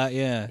 Something like that,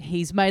 yeah.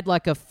 He's made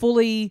like a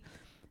fully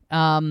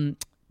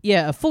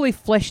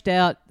fleshed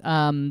out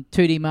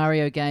 2D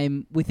Mario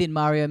game within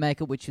Mario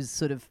Maker, which is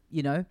sort of,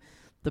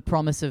 the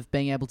promise of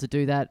being able to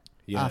do that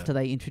after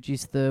they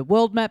introduced the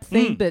world map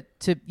thing. But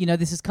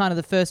this is kind of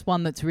the first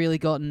one that's really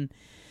gotten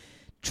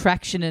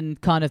traction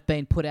and kind of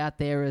been put out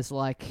there as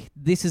like,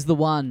 this is the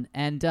one.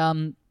 And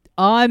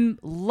I'm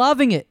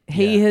loving it.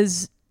 He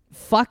has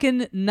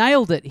fucking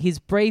nailed it. His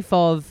brief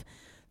of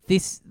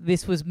this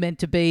was meant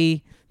to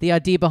be, the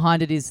idea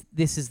behind it is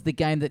this is the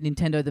game that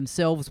Nintendo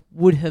themselves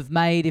would have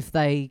made if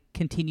they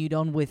continued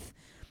on with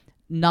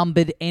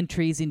numbered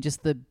entries in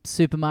just the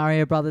Super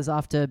Mario Brothers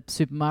after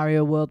Super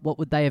Mario World. What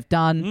would they have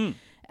done?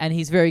 And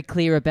he's very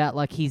clear about,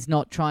 like, he's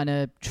not trying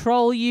to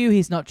troll you.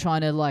 He's not trying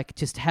to, like,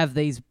 just have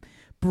these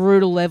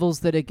brutal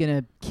levels that are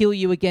going to kill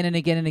you again and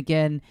again and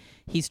again.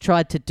 He's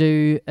tried to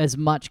do as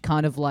much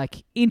kind of,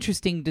 like,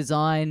 interesting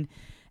design.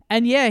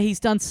 And yeah, he's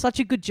done such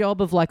a good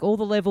job of, like, all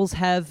the levels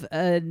have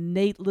a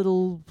neat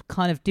little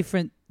kind of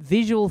different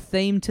visual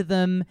theme to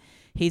them.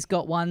 He's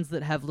got ones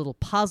that have little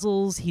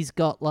puzzles. He's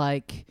got,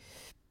 like,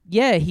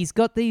 he's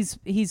got these,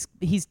 he's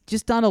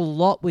just done a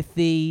lot with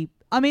the,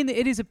 I mean,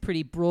 it is a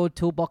pretty broad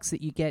toolbox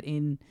that you get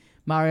in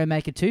Mario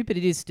Maker 2, but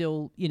it is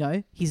still,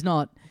 he's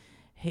not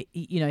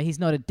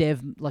a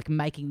dev, like,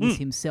 making this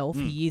himself.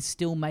 He is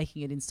still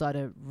making it inside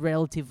a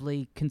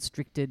relatively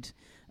constricted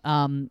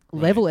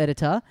level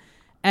editor.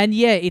 And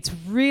yeah, it's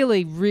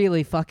really,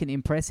 really fucking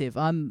impressive.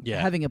 I'm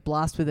having a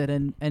blast with it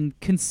and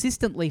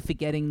consistently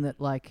forgetting that,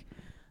 like,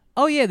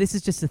 oh yeah, this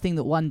is just a thing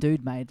that one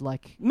dude made.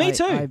 Like, Me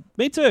too.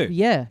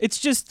 Yeah. It's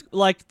just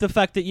like the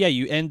fact that,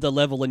 you end the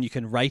level and you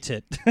can rate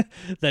it.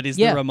 That is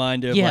the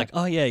reminder of like,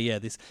 oh yeah,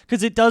 this.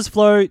 Because it does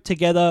flow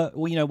together,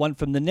 one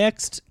from the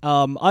next.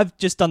 I've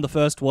just done the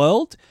first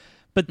world,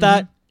 but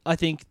that, I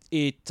think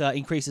it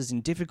increases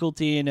in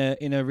difficulty in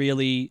a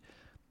really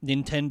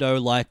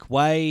Nintendo-like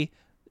way.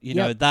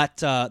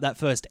 That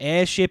first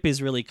airship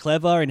is really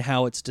clever in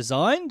how it's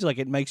designed. Like,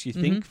 it makes you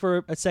think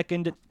for a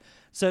second at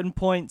certain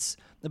points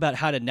about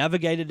how to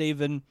navigate it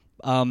even.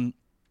 But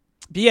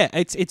yeah,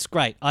 it's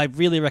great. I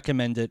really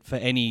recommend it for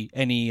any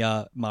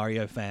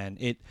Mario fan.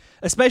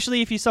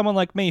 Especially if you're someone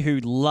like me who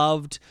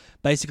loved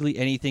basically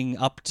anything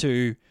up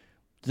to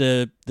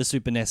the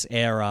Super NES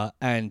era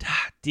and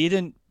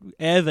didn't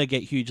ever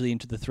get hugely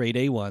into the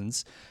 3D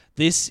ones.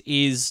 This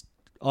is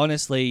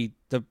honestly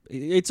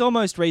it's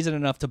almost reason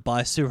enough to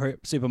buy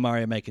Super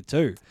Mario Maker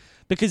 2.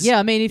 Because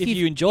I mean, if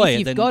you enjoy it,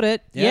 you've then got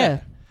it. Yeah.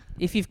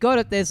 If you've got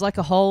it, there's like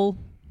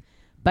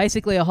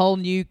basically a whole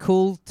new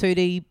cool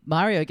 2D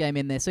Mario game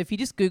in there. So if you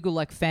just Google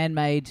like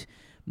fan-made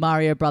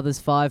Mario Brothers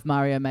 5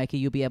 Mario Maker,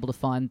 you'll be able to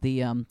find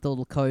the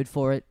little code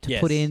for it to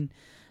put in.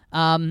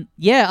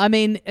 I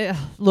mean,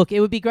 look,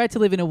 it would be great to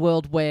live in a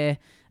world where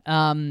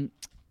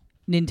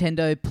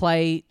Nintendo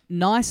play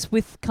nice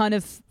with kind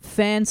of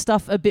fan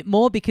stuff a bit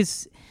more,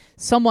 because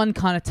someone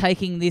kind of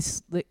taking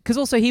this, because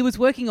also he was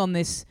working on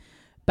this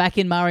back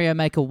in Mario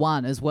Maker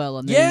 1 as well,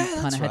 and then Yeah, he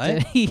that's kind of had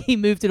right. to he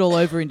moved it all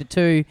over into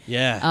 2.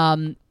 Yeah.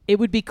 It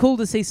would be cool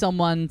to see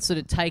someone sort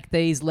of take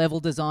these level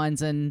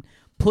designs and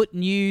put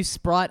new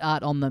sprite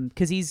art on them,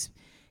 because he's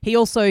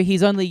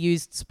only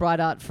used sprite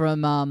art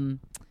from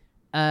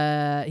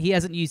he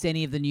hasn't used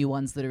any of the new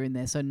ones that are in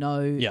there, so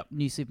no Yep.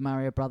 new Super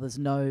Mario Brothers,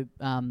 no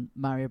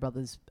Mario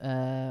Brothers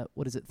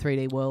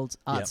 3D Worlds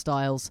art Yep.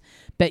 styles.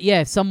 But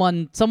yeah,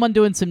 someone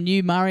doing some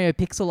new Mario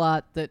pixel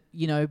art that,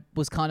 you know,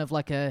 was kind of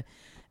like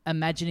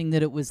imagining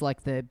that it was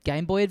like the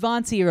Game Boy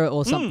Advance era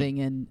or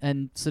something,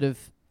 and sort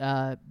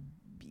of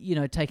you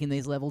know, taking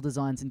these level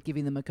designs and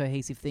giving them a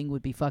cohesive thing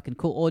would be fucking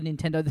cool. Or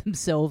Nintendo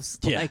themselves,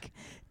 Yeah. like,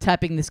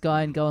 tapping this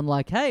guy and going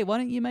like, hey, why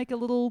don't you make a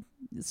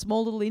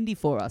small little indie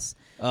for us?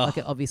 Oh. Like,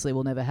 it obviously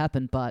will never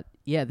happen, but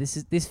yeah,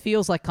 this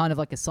feels like kind of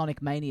like a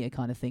Sonic Mania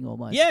kind of thing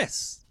almost.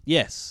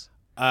 Yes.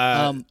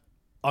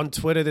 On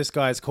Twitter, this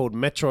guy is called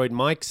Metroid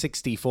Mike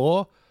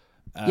 64.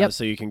 Yep.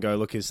 So you can go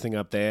look his thing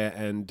up there,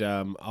 and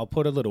I'll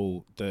put a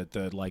little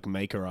the like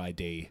maker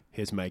ID,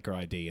 his maker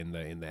ID in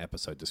the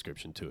episode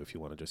description too, if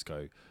you want to just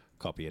go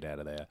copy it out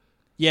of there.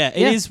 Yeah,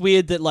 it is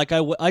weird that like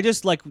I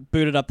just like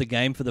booted up the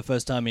game for the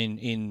first time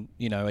in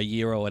you know, a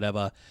year or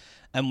whatever,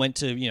 and went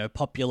to, you know,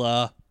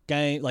 popular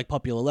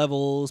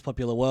levels,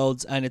 popular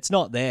worlds, and it's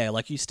not there.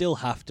 Like, you still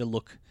have to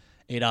look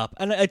it up,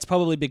 and it's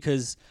probably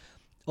because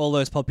all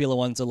those popular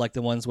ones are like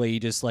the ones where you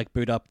just like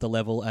boot up the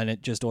level and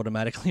it just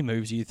automatically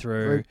moves you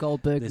through Or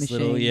Goldberg this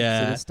machine little,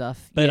 sort of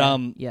stuff. But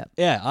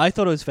yeah. I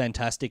thought it was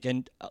fantastic,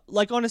 and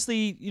like,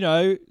 honestly, you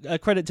know, a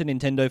credit to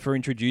Nintendo for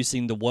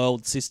introducing the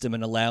world system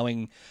and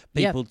allowing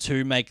people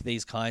to make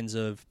these kinds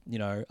of, you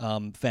know,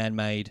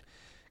 fan-made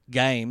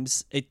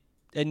games. It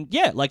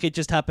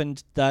just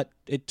happened that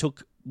it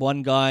took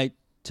one guy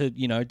to,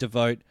 you know,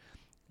 devote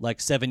like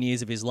 7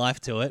 years of his life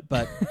to it,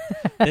 but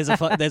there's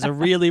a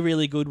really,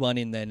 really good one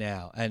in there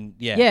now, and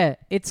yeah,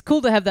 it's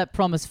cool to have that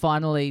promise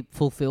finally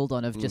fulfilled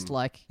on, of just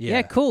like,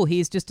 cool,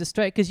 here's just a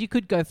straight, because you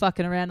could go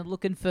fucking around and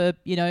looking for,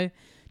 you know,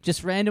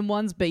 just random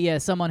ones, but yeah,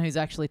 someone who's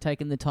actually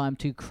taken the time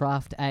to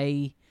craft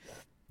and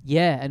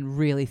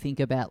really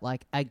think about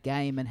like a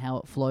game and how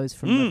it flows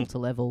from level to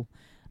level.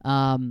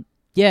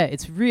 Yeah,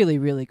 it's really,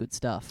 really good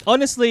stuff.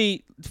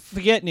 Honestly,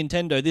 forget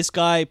Nintendo. This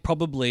guy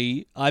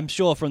probably, I'm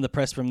sure from the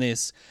press from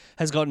this,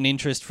 has gotten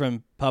interest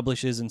from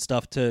publishers and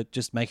stuff to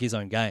just make his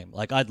own game.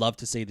 Like, I'd love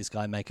to see this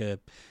guy make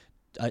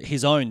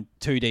his own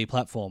 2D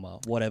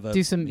platformer, whatever.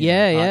 Do some,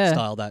 art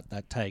style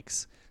that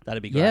takes.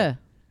 That'd be great. Yeah.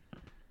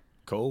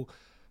 Cool.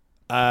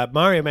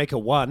 Mario Maker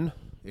 1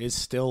 is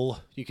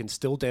still, you can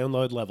still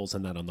download levels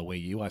in that on the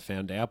Wii U. I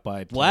found out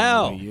by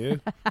playing the Wii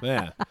U.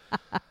 Yeah.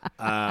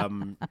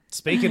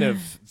 Speaking of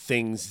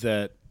things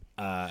that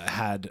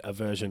had a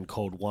version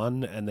called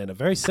 1 and then a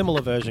very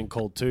similar version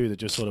called 2 that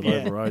just sort of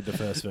overrode the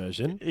first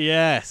version.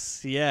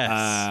 Yes.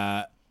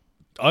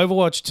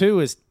 Overwatch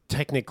 2 is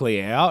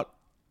technically out.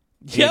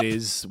 Yep. It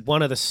is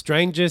one of the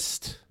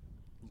strangest,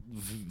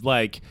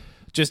 like,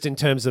 just in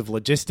terms of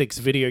logistics,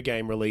 video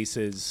game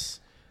releases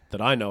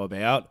that I know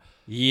about.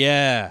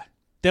 Yeah.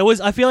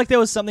 I feel like there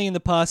was something in the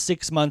past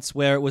 6 months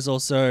where it was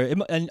also,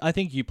 and I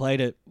think you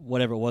played it,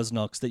 whatever it was,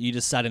 Nox, that you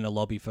just sat in a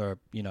lobby for,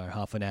 you know,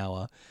 half an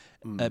hour.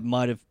 It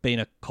might have been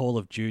a Call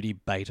of Duty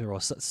beta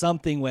or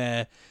something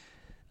where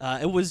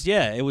it was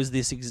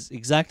this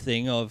exact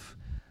thing of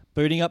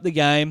booting up the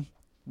game,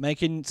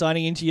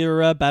 signing into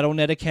your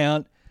Battle.net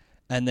account,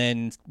 and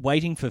then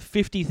waiting for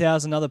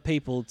 50,000 other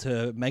people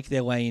to make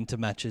their way into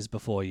matches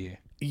before you.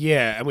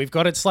 Yeah, and we've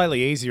got it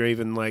slightly easier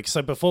even, like,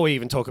 so before we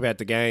even talk about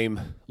the game,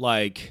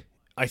 like,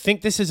 I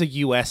think this is a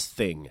US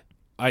thing.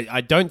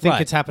 I don't think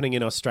it's happening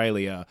in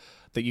Australia,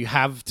 that you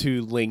have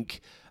to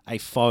link a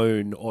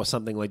phone or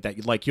something like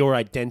that, like your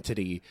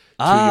identity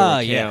to your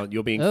account. Yeah.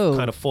 You're being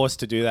kind of forced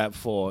to do that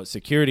for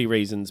security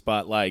reasons,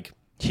 but like,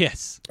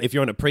 yes, if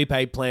you're on a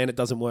prepaid plan, it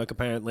doesn't work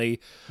apparently.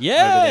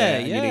 Yeah, over there,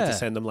 and you need to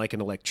send them like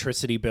an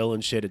electricity bill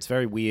and shit. It's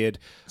very weird.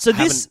 So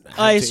this,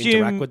 I haven't had to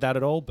interact with that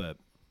at all, but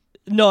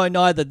no,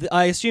 neither.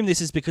 I assume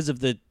this is because of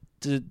the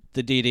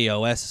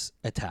DDoS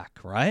attack,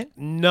 right?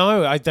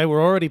 No, they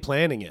were already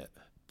planning it.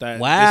 This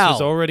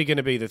was already going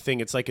to be the thing.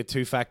 It's like a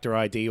two-factor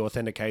ID,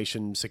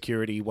 authentication,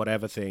 security,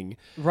 whatever thing.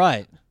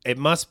 Right. It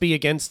must be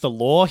against the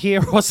law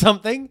here or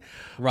something.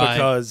 Right.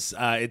 Because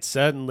it's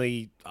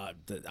certainly,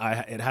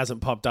 it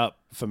hasn't popped up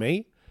for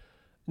me.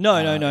 No,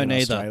 in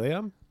neither.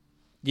 Australia.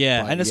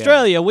 Yeah, But, and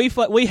Australia,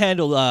 we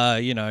handle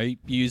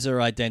user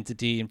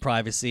identity and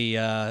privacy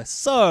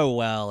so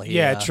well here.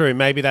 Yeah, true.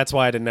 Maybe that's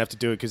why I didn't have to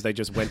do it, because they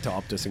just went to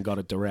Optus and got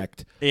it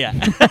direct. Yeah.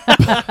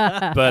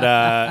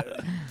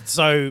 But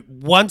so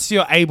once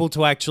you're able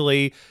to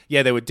actually,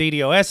 there were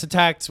DDoS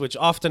attacks, which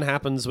often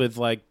happens with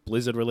like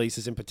Blizzard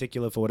releases in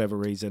particular for whatever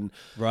reason.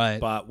 Right.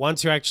 But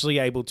once you're actually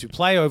able to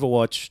play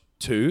Overwatch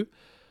 2,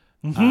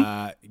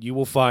 you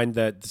will find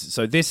that,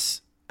 so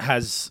this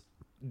has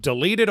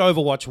deleted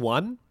Overwatch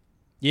 1.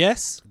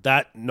 Yes.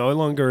 That no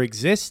longer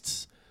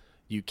exists.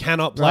 You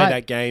cannot play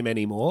that game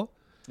anymore.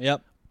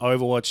 Yep.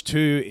 Overwatch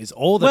 2 is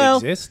all that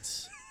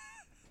exists.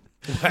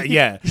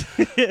 Yeah.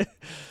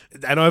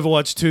 And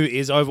Overwatch 2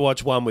 is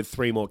Overwatch 1 with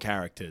 3 more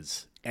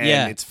characters. And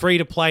Yeah. it's free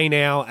to play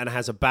now and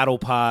has a battle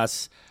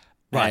pass.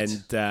 Right.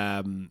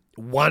 And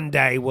one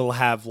day we'll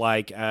have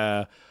like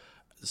a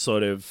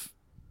sort of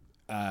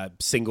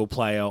single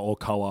player or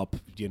co-op,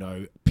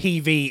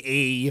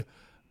 PvE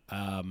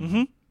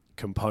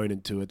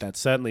component to it. That's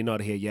certainly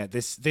not here yet.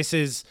 This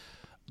is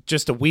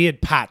just a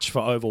weird patch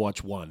for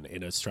Overwatch 1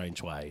 in a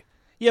strange way.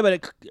 Yeah,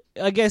 but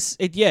I guess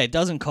it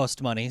doesn't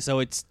cost money, so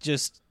it's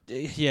just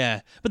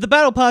But the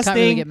battle pass Can't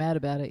thing, really get mad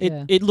about it.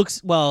 Yeah. it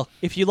looks well.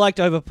 If you liked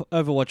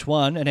Overwatch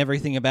 1 and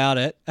everything about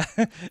it,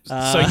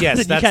 So yes, then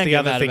you that's can't the get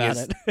other mad thing about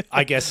is, it.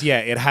 I guess,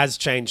 it has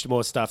changed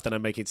more stuff than I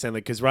make it sound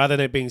like, because rather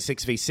than it being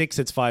 6v6,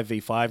 it's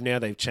 5v5 now.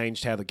 They've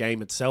changed how the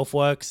game itself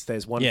works.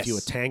 There's one Yes.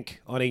 fewer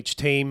tank on each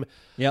team.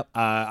 Yep.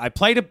 I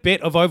played a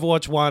bit of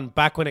Overwatch 1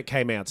 back when it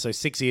came out, so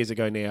 6 years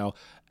ago now,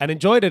 and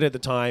enjoyed it at the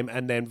time,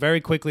 and then very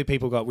quickly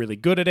people got really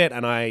good at it,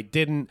 and I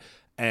didn't,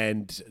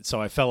 and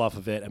so I fell off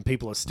of it, and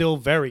people are still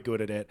very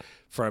good at it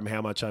from how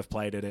much I've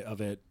played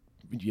of it,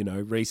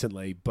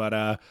 recently.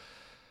 But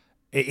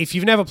if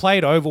you've never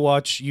played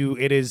Overwatch,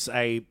 it is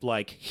a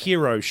like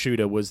hero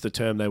shooter was the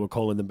term they were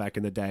calling them back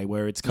in the day,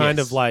 where it's kind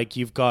Yes. of like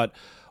you've got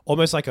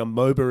almost like a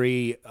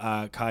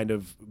MOBA-y kind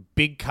of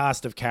big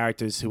cast of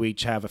characters who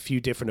each have a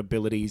few different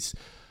abilities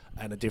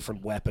and a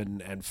different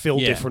weapon and fill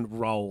Yeah. different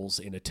roles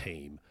in a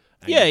team.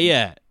 And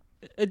Yeah.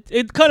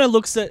 It kind of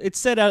looks at it's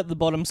set out at the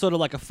bottom, sort of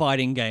like a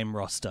fighting game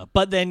roster.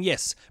 But then,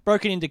 yes,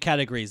 broken into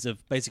categories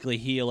of basically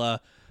healer,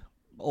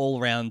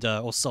 all-rounder,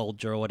 or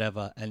soldier, or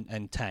whatever,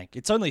 and tank.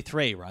 It's only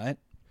 3, right?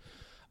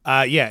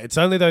 It's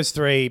only those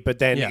 3, but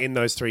then Yeah. in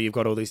those 3, you've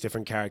got all these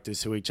different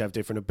characters who each have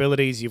different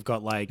abilities. You've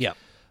got like Yeah.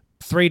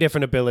 3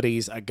 different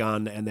abilities, a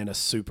gun, and then a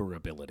super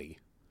ability.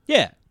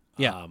 Yeah.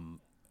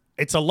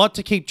 It's a lot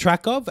to keep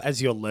track of as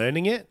you're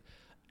learning it,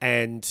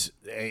 and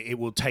it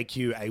will take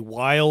you a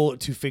while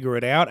to figure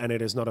it out, and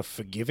it is not a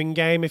forgiving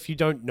game if you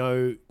don't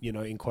know,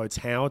 in quotes,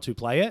 how to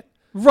play it.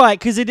 Right,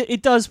 because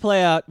it does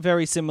play out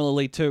very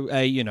similarly to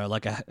a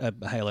like a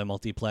Halo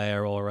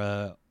multiplayer or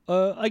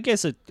I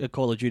guess a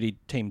Call of Duty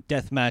team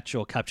deathmatch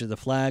or capture the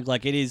flag.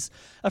 Like it is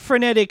a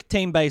frenetic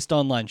team-based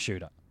online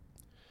shooter.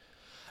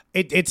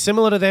 It's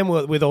similar to them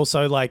with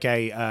also like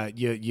a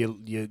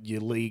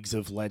your Leagues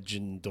of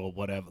Legend or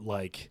whatever.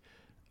 Like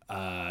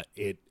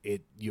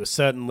you're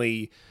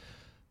certainly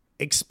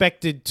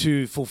expected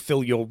to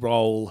fulfill your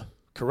role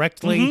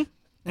correctly,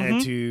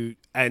 and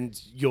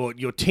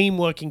your team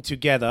working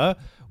together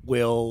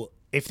will.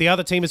 If the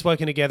other team is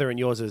working together and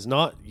yours is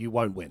not, you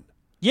won't win.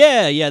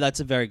 Yeah,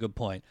 that's a very good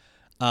point.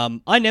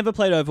 I never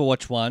played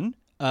Overwatch 1,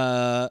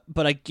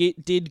 but I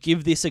did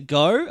give this a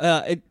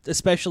go,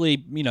 especially,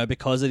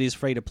 because it is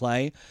free to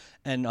play,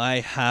 and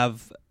I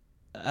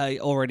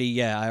already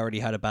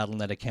had a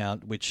Battle.net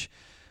account, which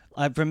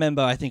I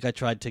remember I think I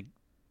tried to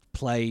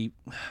play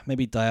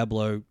maybe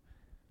Diablo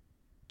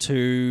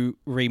 2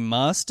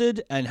 Remastered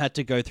and had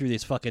to go through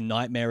this fucking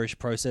nightmarish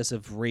process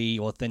of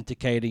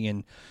re-authenticating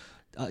and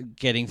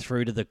getting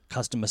through to the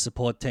customer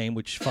support team,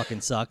 which fucking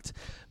sucked.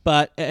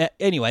 But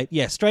anyway,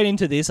 straight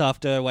into this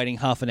after waiting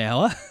half an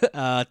hour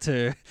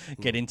to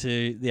get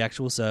into the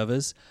actual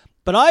servers.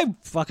 But I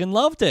fucking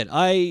loved it.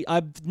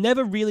 I've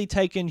never really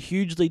taken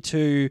hugely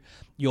to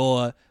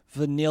your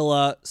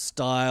vanilla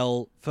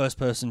style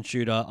first-person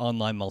shooter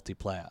online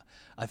multiplayer.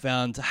 I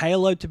found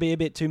Halo to be a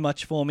bit too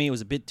much for me. It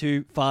was a bit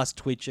too fast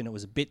twitch and it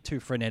was a bit too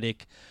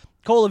frenetic.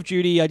 Call of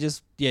Duty, I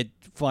just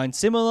find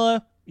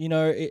similar.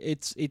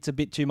 It's a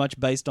bit too much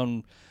based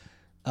on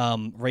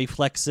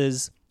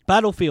reflexes.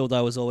 Battlefield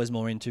I was always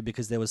more into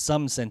because there was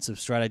some sense of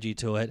strategy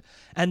to it.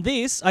 And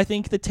this, I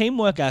think the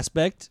teamwork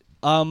aspect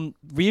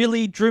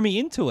really drew me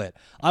into it.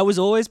 I was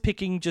always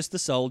picking just the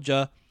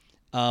soldier.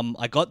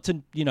 I got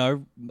to,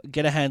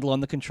 get a handle on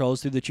the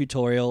controls through the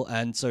tutorial,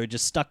 and so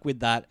just stuck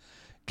with that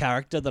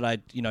character that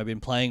I'd, been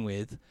playing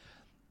with.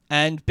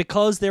 And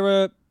because there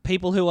are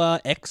people who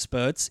are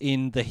experts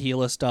in the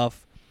healer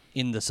stuff,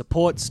 in the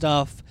support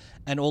stuff,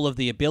 and all of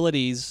the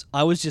abilities,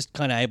 I was just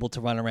kind of able to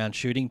run around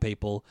shooting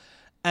people.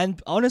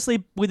 And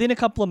honestly, within a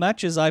couple of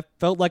matches, I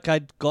felt like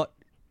I'd got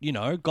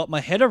my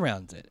head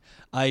around it.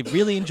 I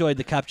really enjoyed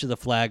the capture the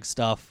flag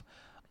stuff.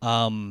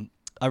 I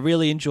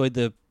really enjoyed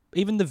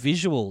even the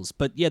visuals,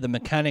 but the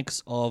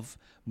mechanics of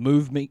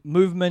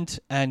movement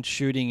and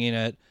shooting in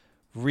it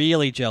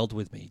really gelled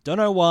with me. Don't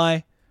know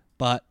why,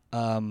 but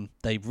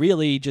they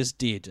really just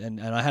did, and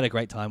I had a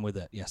great time with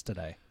it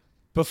yesterday.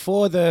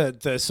 Before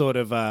the sort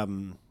of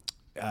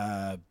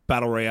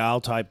battle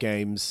royale type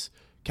games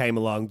came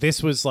along,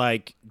 this was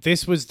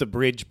the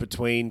bridge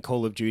between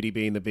Call of Duty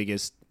being the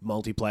biggest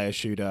multiplayer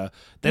shooter.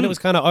 Then it was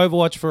kind of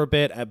Overwatch for a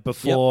bit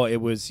before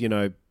it was,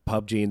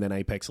 PUBG and then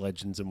Apex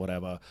Legends and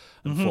whatever,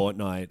 and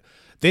Fortnite.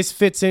 This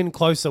fits in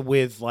closer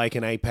with like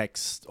an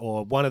Apex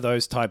or one of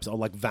those types, or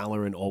like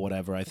Valorant or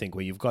whatever, I think,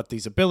 where you've got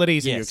these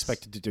abilities and you're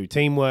expected to do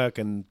teamwork,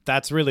 and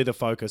that's really the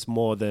focus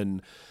more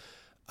than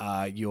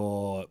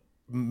your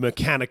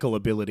mechanical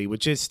ability,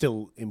 which is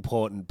still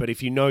important. But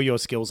if you know your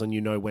skills and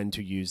you know when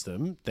to use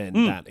them, then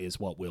that is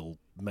what will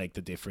make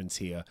the difference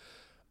here.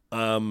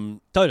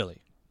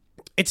 Totally.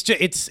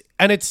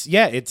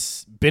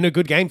 it's been a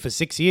good game for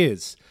 6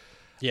 years.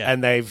 Yeah.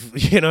 And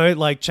they've,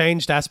 like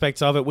changed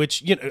aspects of it,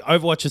 which,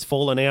 Overwatch has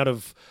fallen out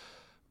of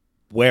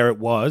where it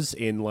was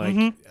in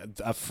like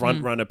a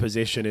front runner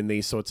position in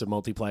these sorts of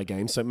multiplayer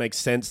games. So it makes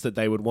sense that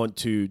they would want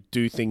to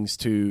do things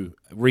to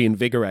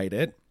reinvigorate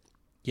it.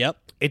 Yep.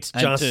 It's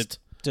And just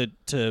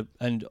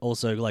and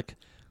also like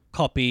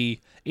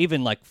copy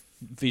even like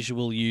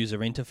visual user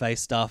interface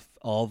stuff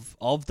of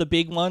the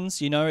big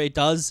ones.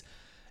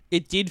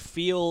 It did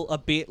feel a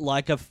bit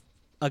like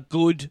a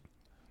good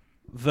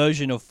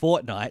version of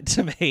Fortnite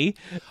to me.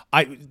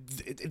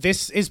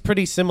 This is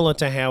pretty similar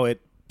to how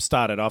it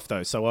started off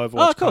though. So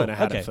Overwatch kind of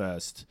had it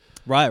first.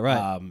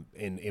 Right.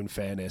 In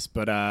fairness,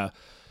 but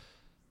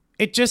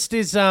it just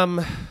is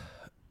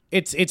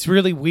it's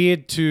really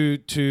weird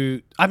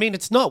to I mean,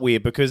 it's not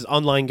weird because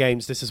online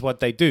games, this is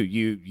what they do.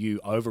 You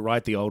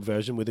overwrite the old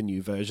version with a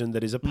new version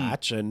that is a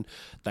patch and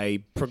they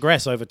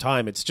progress over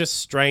time. It's just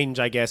strange,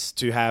 I guess,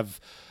 to have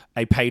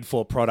a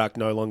paid-for product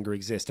no longer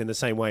exist in the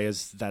same way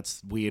as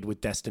that's weird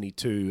with Destiny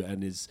 2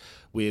 and is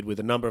weird with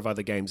a number of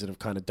other games that have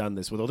kind of done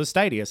this with all the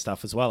Stadia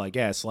stuff as well, I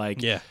guess.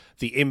 Like,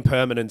 the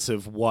impermanence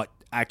of what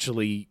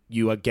actually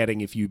you are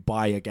getting if you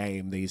buy a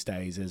game these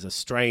days is a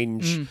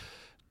strange,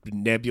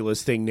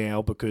 nebulous thing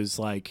now because,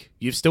 like,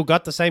 you've still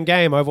got the same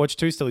game. Overwatch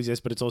 2 still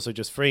exists, but it's also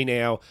just free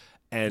now,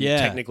 and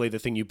technically the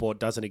thing you bought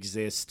doesn't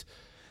exist.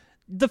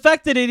 The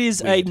fact that it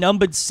is a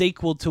numbered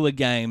sequel to a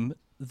game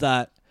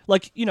that...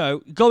 Like,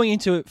 going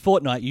into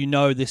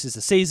Fortnite, this is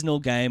a seasonal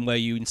game where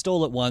you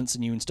install it once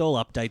and you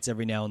install updates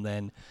every now and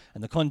then,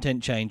 and the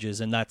content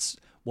changes, and that's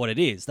what it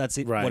is. That's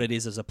it, what it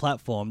is as a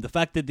platform. The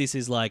fact that this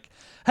is like,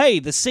 hey,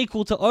 the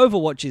sequel to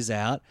Overwatch is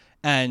out,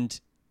 and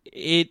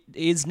it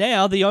is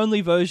now the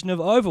only version of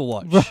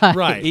Overwatch.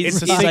 Right.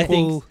 It's a sequel. I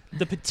think,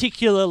 the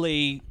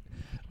particularly...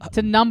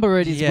 To number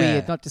it is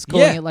weird, not just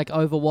calling it like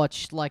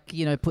Overwatch, like,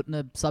 putting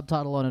a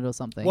subtitle on it or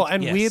something. Well,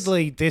 and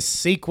weirdly, this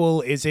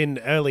sequel is in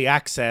early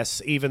access,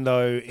 even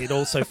though it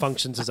also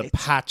functions as a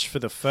patch for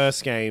the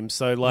first game.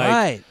 So,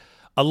 like,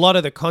 a lot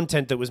of the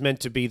content that was meant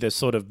to be the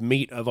sort of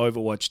meat of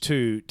Overwatch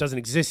 2 doesn't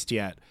exist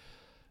yet.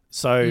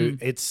 So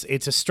it's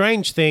a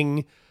strange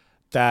thing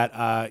that,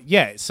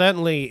 it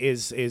certainly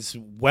is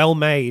well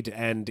made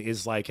and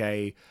is like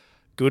a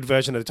good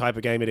version of the type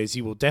of game it is.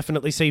 You will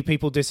definitely see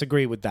people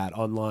disagree with that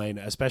online,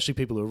 especially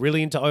people who are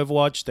really into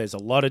Overwatch. There's a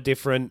lot of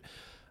different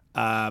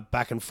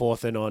back and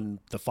forth and on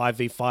the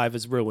 5v5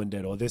 has ruined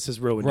it, or this has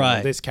ruined it,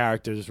 or this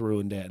character has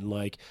ruined it. And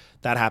like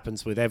that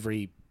happens with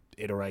every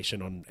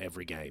iteration on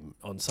every game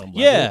on some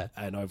level. Yeah.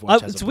 And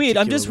Overwatch has it's weird.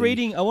 I'm just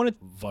reading.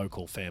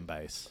 Vocal fan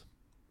base.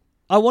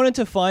 I wanted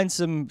to find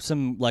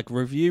some like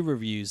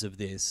reviews of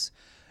this.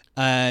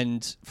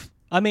 And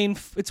I mean,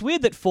 it's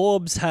weird that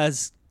Forbes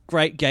has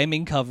great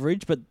gaming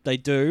coverage, but they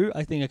do.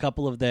 I think a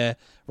couple of their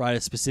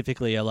writers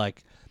specifically are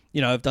like,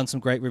 have done some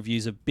great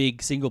reviews of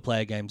big single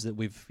player games that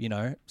we've,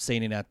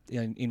 seen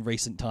in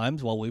recent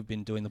times while we've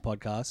been doing the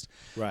podcast.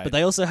 Right. But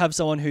they also have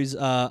someone who's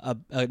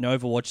an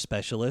Overwatch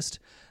specialist,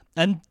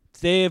 and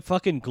they're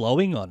fucking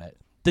glowing on it.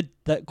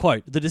 That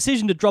quote, "The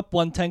decision to drop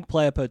one tank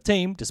player per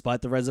team,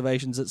 despite the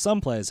reservations that some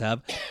players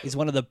have, is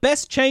one of the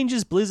best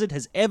changes Blizzard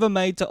has ever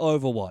made to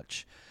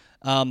Overwatch.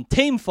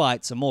 Team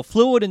fights are more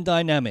fluid and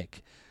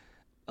dynamic."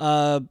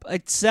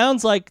 It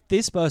sounds like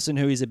this person,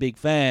 who is a big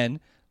fan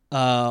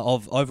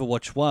of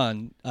Overwatch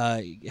 1,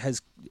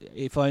 has,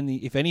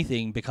 if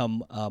anything,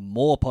 become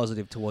more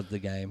positive towards the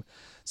game.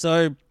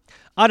 So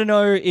I don't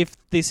know if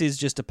this is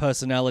just a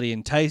personality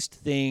and taste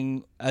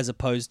thing, as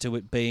opposed to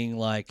it being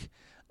like,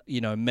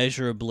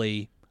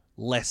 measurably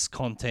less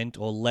content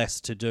or less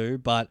to do.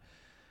 But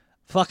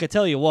fuck, I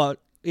tell you what.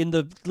 In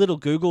the little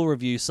Google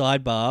review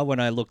sidebar,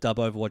 when I looked up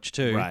Overwatch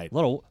 2, a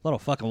lot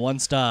of fucking 1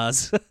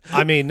 stars.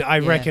 I mean, I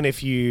reckon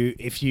if you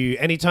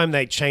anytime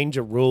they change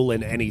a rule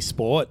in any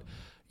sport,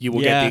 you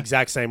will get the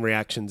exact same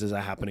reactions as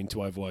are happening to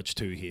Overwatch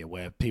 2 here,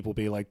 where people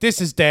be like,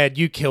 "This is dead,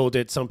 you killed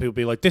it." Some people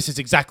be like, "This is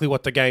exactly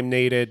what the game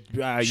needed.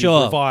 You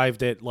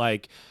revived it."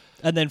 Like,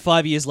 and then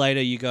 5 years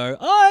later, you go,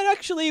 "Oh, it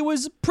actually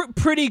was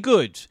pretty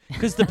good,"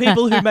 because the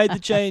people who made the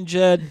change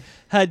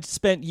had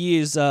spent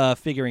years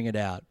figuring it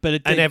out.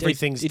 But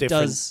everything's different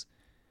does,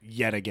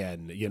 yet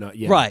again,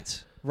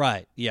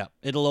 Right, yeah.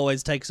 It'll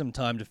always take some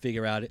time to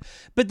figure out it.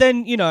 But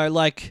then,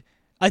 like,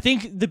 I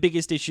think the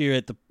biggest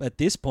issue at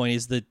this point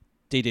is the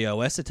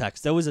DDoS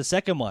attacks. There was a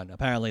second one,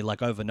 apparently,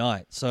 like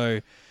overnight. So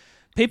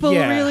people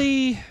are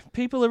really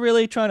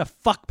trying to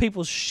fuck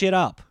people's shit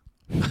up.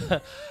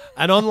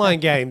 And online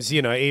games,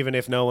 even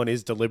if no one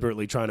is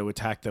deliberately trying to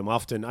attack them,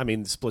 often, I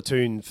mean,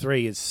 Splatoon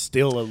 3 is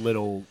still a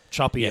little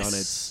choppy on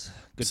its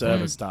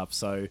server stuff,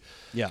 so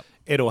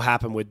it'll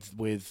happen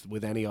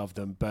with any of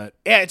them. But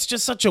yeah, it's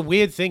just such a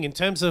weird thing in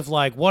terms of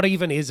like what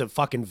even is a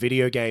fucking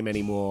video game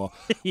anymore.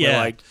 Where,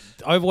 like,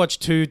 Overwatch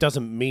 2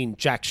 doesn't mean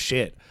jack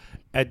shit.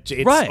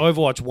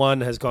 Overwatch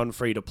 1 has gone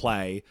free to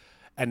play,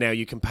 and now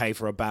you can pay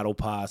for a battle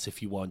pass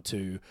if you want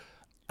to,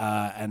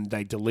 and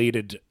they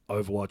deleted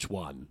Overwatch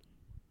 1.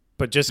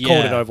 But just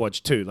called it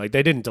Overwatch 2. Like,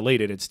 they didn't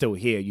delete it. It's still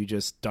here. You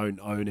just don't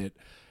own it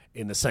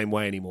in the same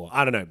way anymore.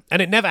 I don't know.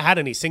 And it never had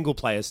any single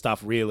player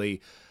stuff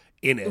really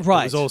in it.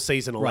 Right. It was all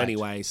seasonal Right.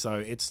 anyway, so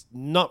it's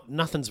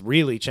nothing's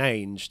really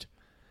changed.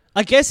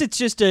 I guess it's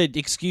just an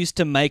excuse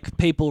to make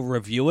people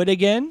review it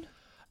again.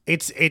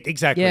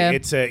 Exactly. Yeah.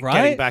 It's Right?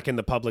 getting back in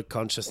the public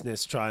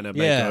consciousness, trying to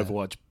make Yeah.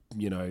 Overwatch,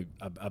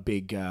 a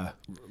big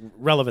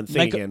relevant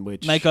thing again.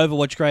 Which Make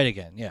Overwatch great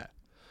again. Yeah.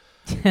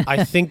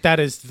 I think that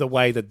is the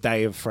way that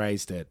they have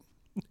phrased it.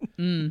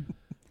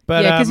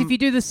 But Yeah, because if you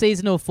do the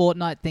seasonal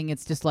Fortnite thing,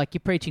 it's just like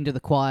you're preaching to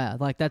the choir.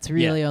 Like that's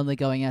really only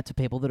going out to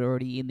people that are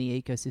already in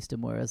the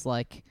ecosystem. Whereas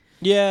like,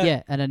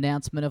 Yeah. an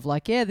announcement of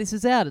like, this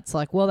is out. It's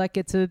like, well, that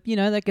gets a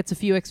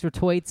few extra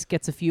tweets,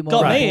 gets a few more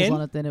Got me eyeballs in.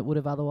 on it than it would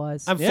have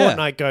otherwise. and Yeah.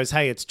 Fortnite goes,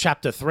 "Hey, it's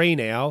chapter 3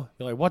 now."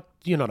 You're like, "What?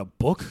 You're not a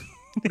book?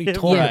 What are you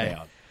talking Right.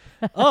 about?"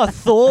 Oh,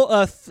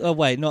 Thor.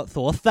 Wait, not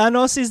Thor.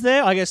 Thanos is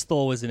there. I guess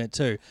Thor was in it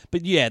too.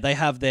 But yeah, they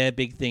have their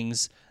big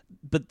things.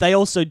 But they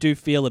also do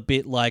feel a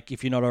bit like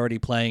if you're not already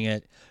playing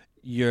it,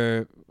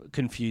 you're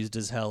confused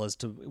as hell as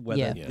to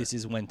whether Yeah. this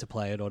is when to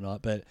play it or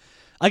not. But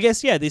I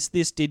guess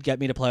this did get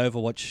me to play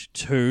Overwatch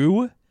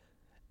 2,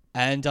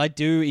 and I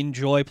do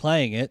enjoy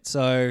playing it.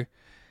 So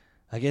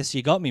I guess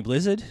you got me,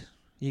 Blizzard.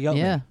 You got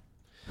Yeah.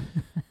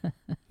 me.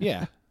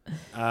 Yeah.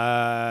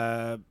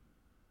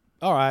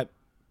 All right.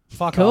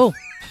 Fuck Cool. off.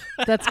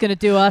 That's going to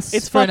do us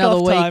It's for fuck another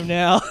off week. time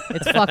now.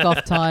 It's fuck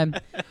off time.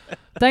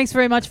 Thanks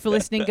very much for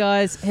listening,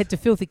 guys. Head to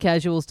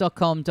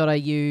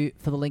filthycasuals.com.au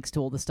for the links to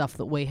all the stuff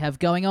that we have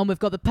going on. We've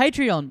got the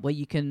Patreon where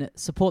you can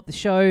support the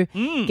show,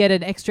 get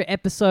an extra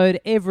episode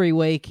every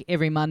week,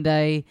 every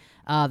Monday.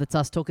 That's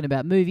us talking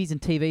about movies and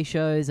TV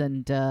shows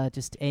and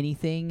just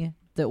anything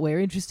that we're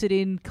interested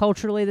in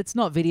culturally that's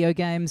not video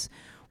games.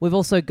 We've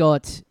also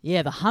got,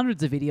 the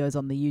hundreds of videos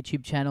on the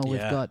YouTube channel. We've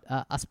got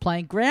us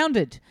playing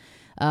Grounded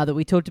that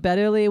we talked about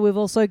earlier. We've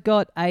also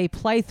got a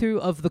playthrough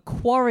of The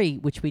Quarry,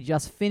 which we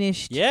just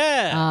finished.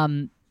 Yeah.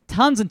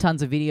 Tons and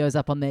tons of videos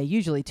up on there,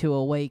 usually 2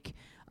 a week.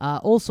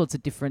 All sorts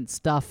of different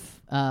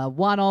stuff,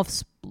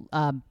 one-offs,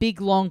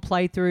 big, long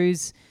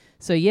playthroughs.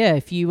 So yeah,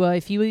 if you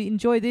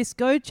enjoy this,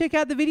 go check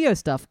out the video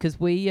stuff because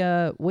we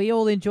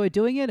all enjoy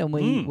doing it, and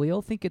we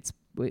all think it's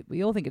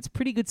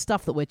pretty good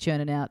stuff that we're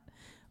churning out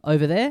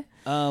over there.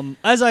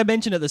 As I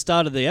mentioned at the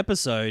start of the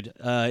episode,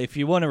 if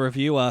you want to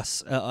review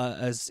us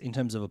as in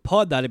terms of a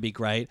pod, that'd be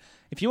great.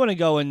 If you want to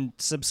go and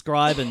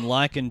subscribe and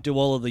like and do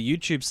all of the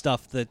YouTube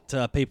stuff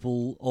that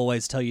people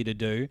always tell you to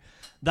do,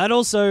 that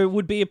also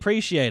would be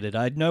appreciated.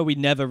 I know we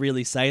never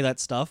really say that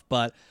stuff,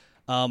 but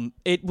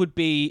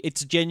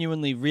it's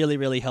genuinely really,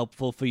 really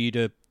helpful for you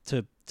to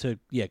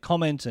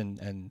comment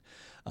and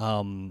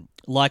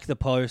like the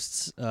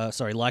posts,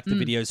 like the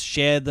videos,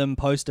 share them,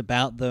 post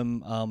about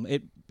them.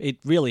 It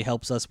really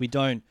helps us. We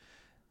don't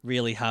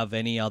really have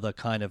any other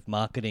kind of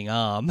marketing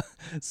arm.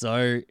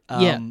 So,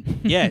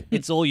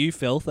 it's all you,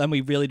 Filth, and we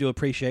really do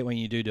appreciate when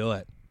you do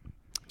it.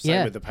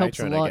 Same with the helps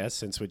a Patreon, I lot. guess,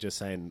 since we're just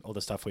saying all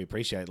the stuff we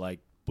appreciate. Like,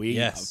 we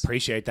Yes.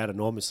 appreciate that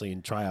enormously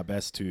and try our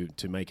best to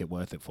make it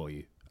worth it for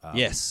you.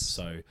 Yes.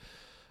 So,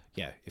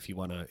 if you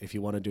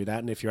wanna do that,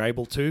 and if you're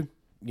able to,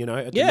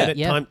 at the Yeah.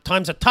 minute,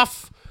 times are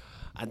tough,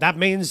 and that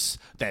means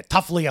they're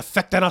toughly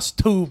affecting us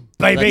too,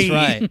 baby.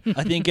 That's right.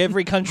 I think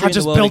every country I in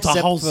just the world built a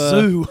except whole for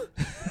zoo.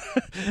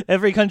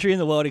 every country in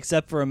the world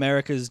except for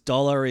America's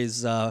dollar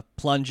is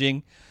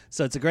plunging.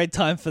 So it's a great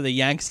time for the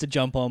Yanks to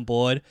jump on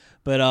board.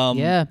 But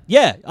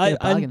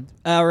bargain.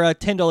 our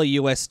 $10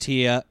 US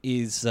tier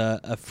is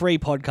a free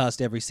podcast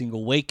every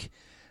single week.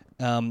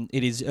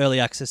 It is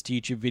early access to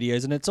YouTube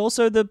videos, and it's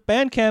also the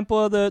Bandcamp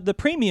or the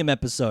premium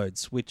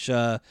episodes, which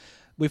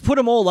we've put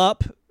them all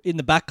up in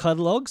the back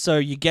catalogue, so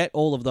you get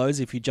all of those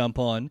if you jump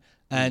on,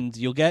 and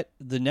you'll get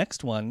the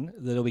next one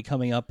that'll be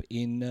coming up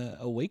in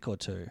a week or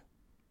two.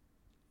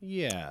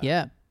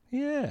 Yeah.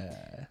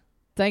 Yeah.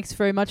 Thanks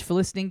very much for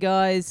listening,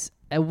 guys.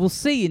 And we'll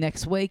see you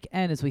next week.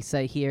 And as we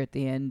say here at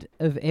the end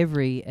of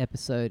every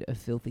episode of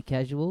Filthy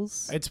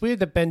Casuals, It's weird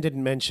that Ben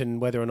didn't mention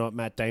whether or not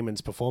Matt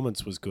Damon's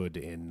performance was good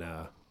in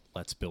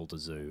Let's Build a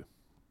Zoo.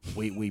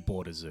 We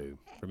Bought a Zoo.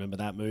 Remember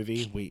that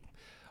movie?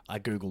 I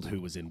googled who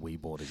was in We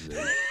Bought a Zoo.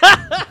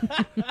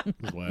 It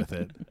was worth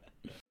it.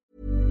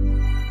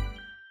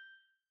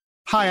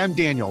 Hi, I'm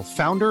Daniel,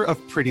 founder of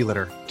Pretty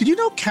Litter. Did you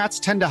know cats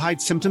tend to hide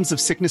symptoms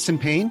of sickness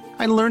and pain?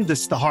 I learned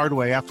this the hard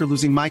way after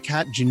losing my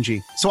cat,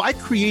 Gingy. So I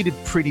created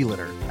Pretty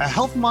Litter, a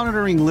health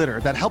monitoring litter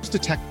that helps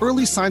detect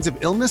early signs of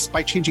illness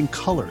by changing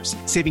colors,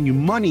 saving you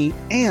money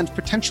and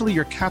potentially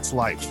your cat's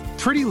life.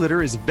 Pretty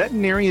Litter is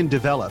veterinarian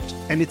developed,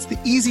 and it's the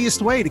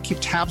easiest way to keep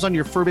tabs on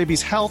your fur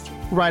baby's health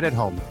right at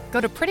home.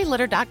 Go to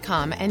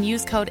prettylitter.com and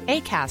use code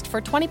ACAST for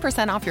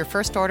 20% off your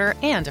first order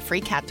and a free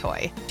cat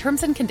toy.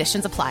 Terms and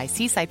conditions apply.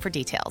 See site for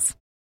details.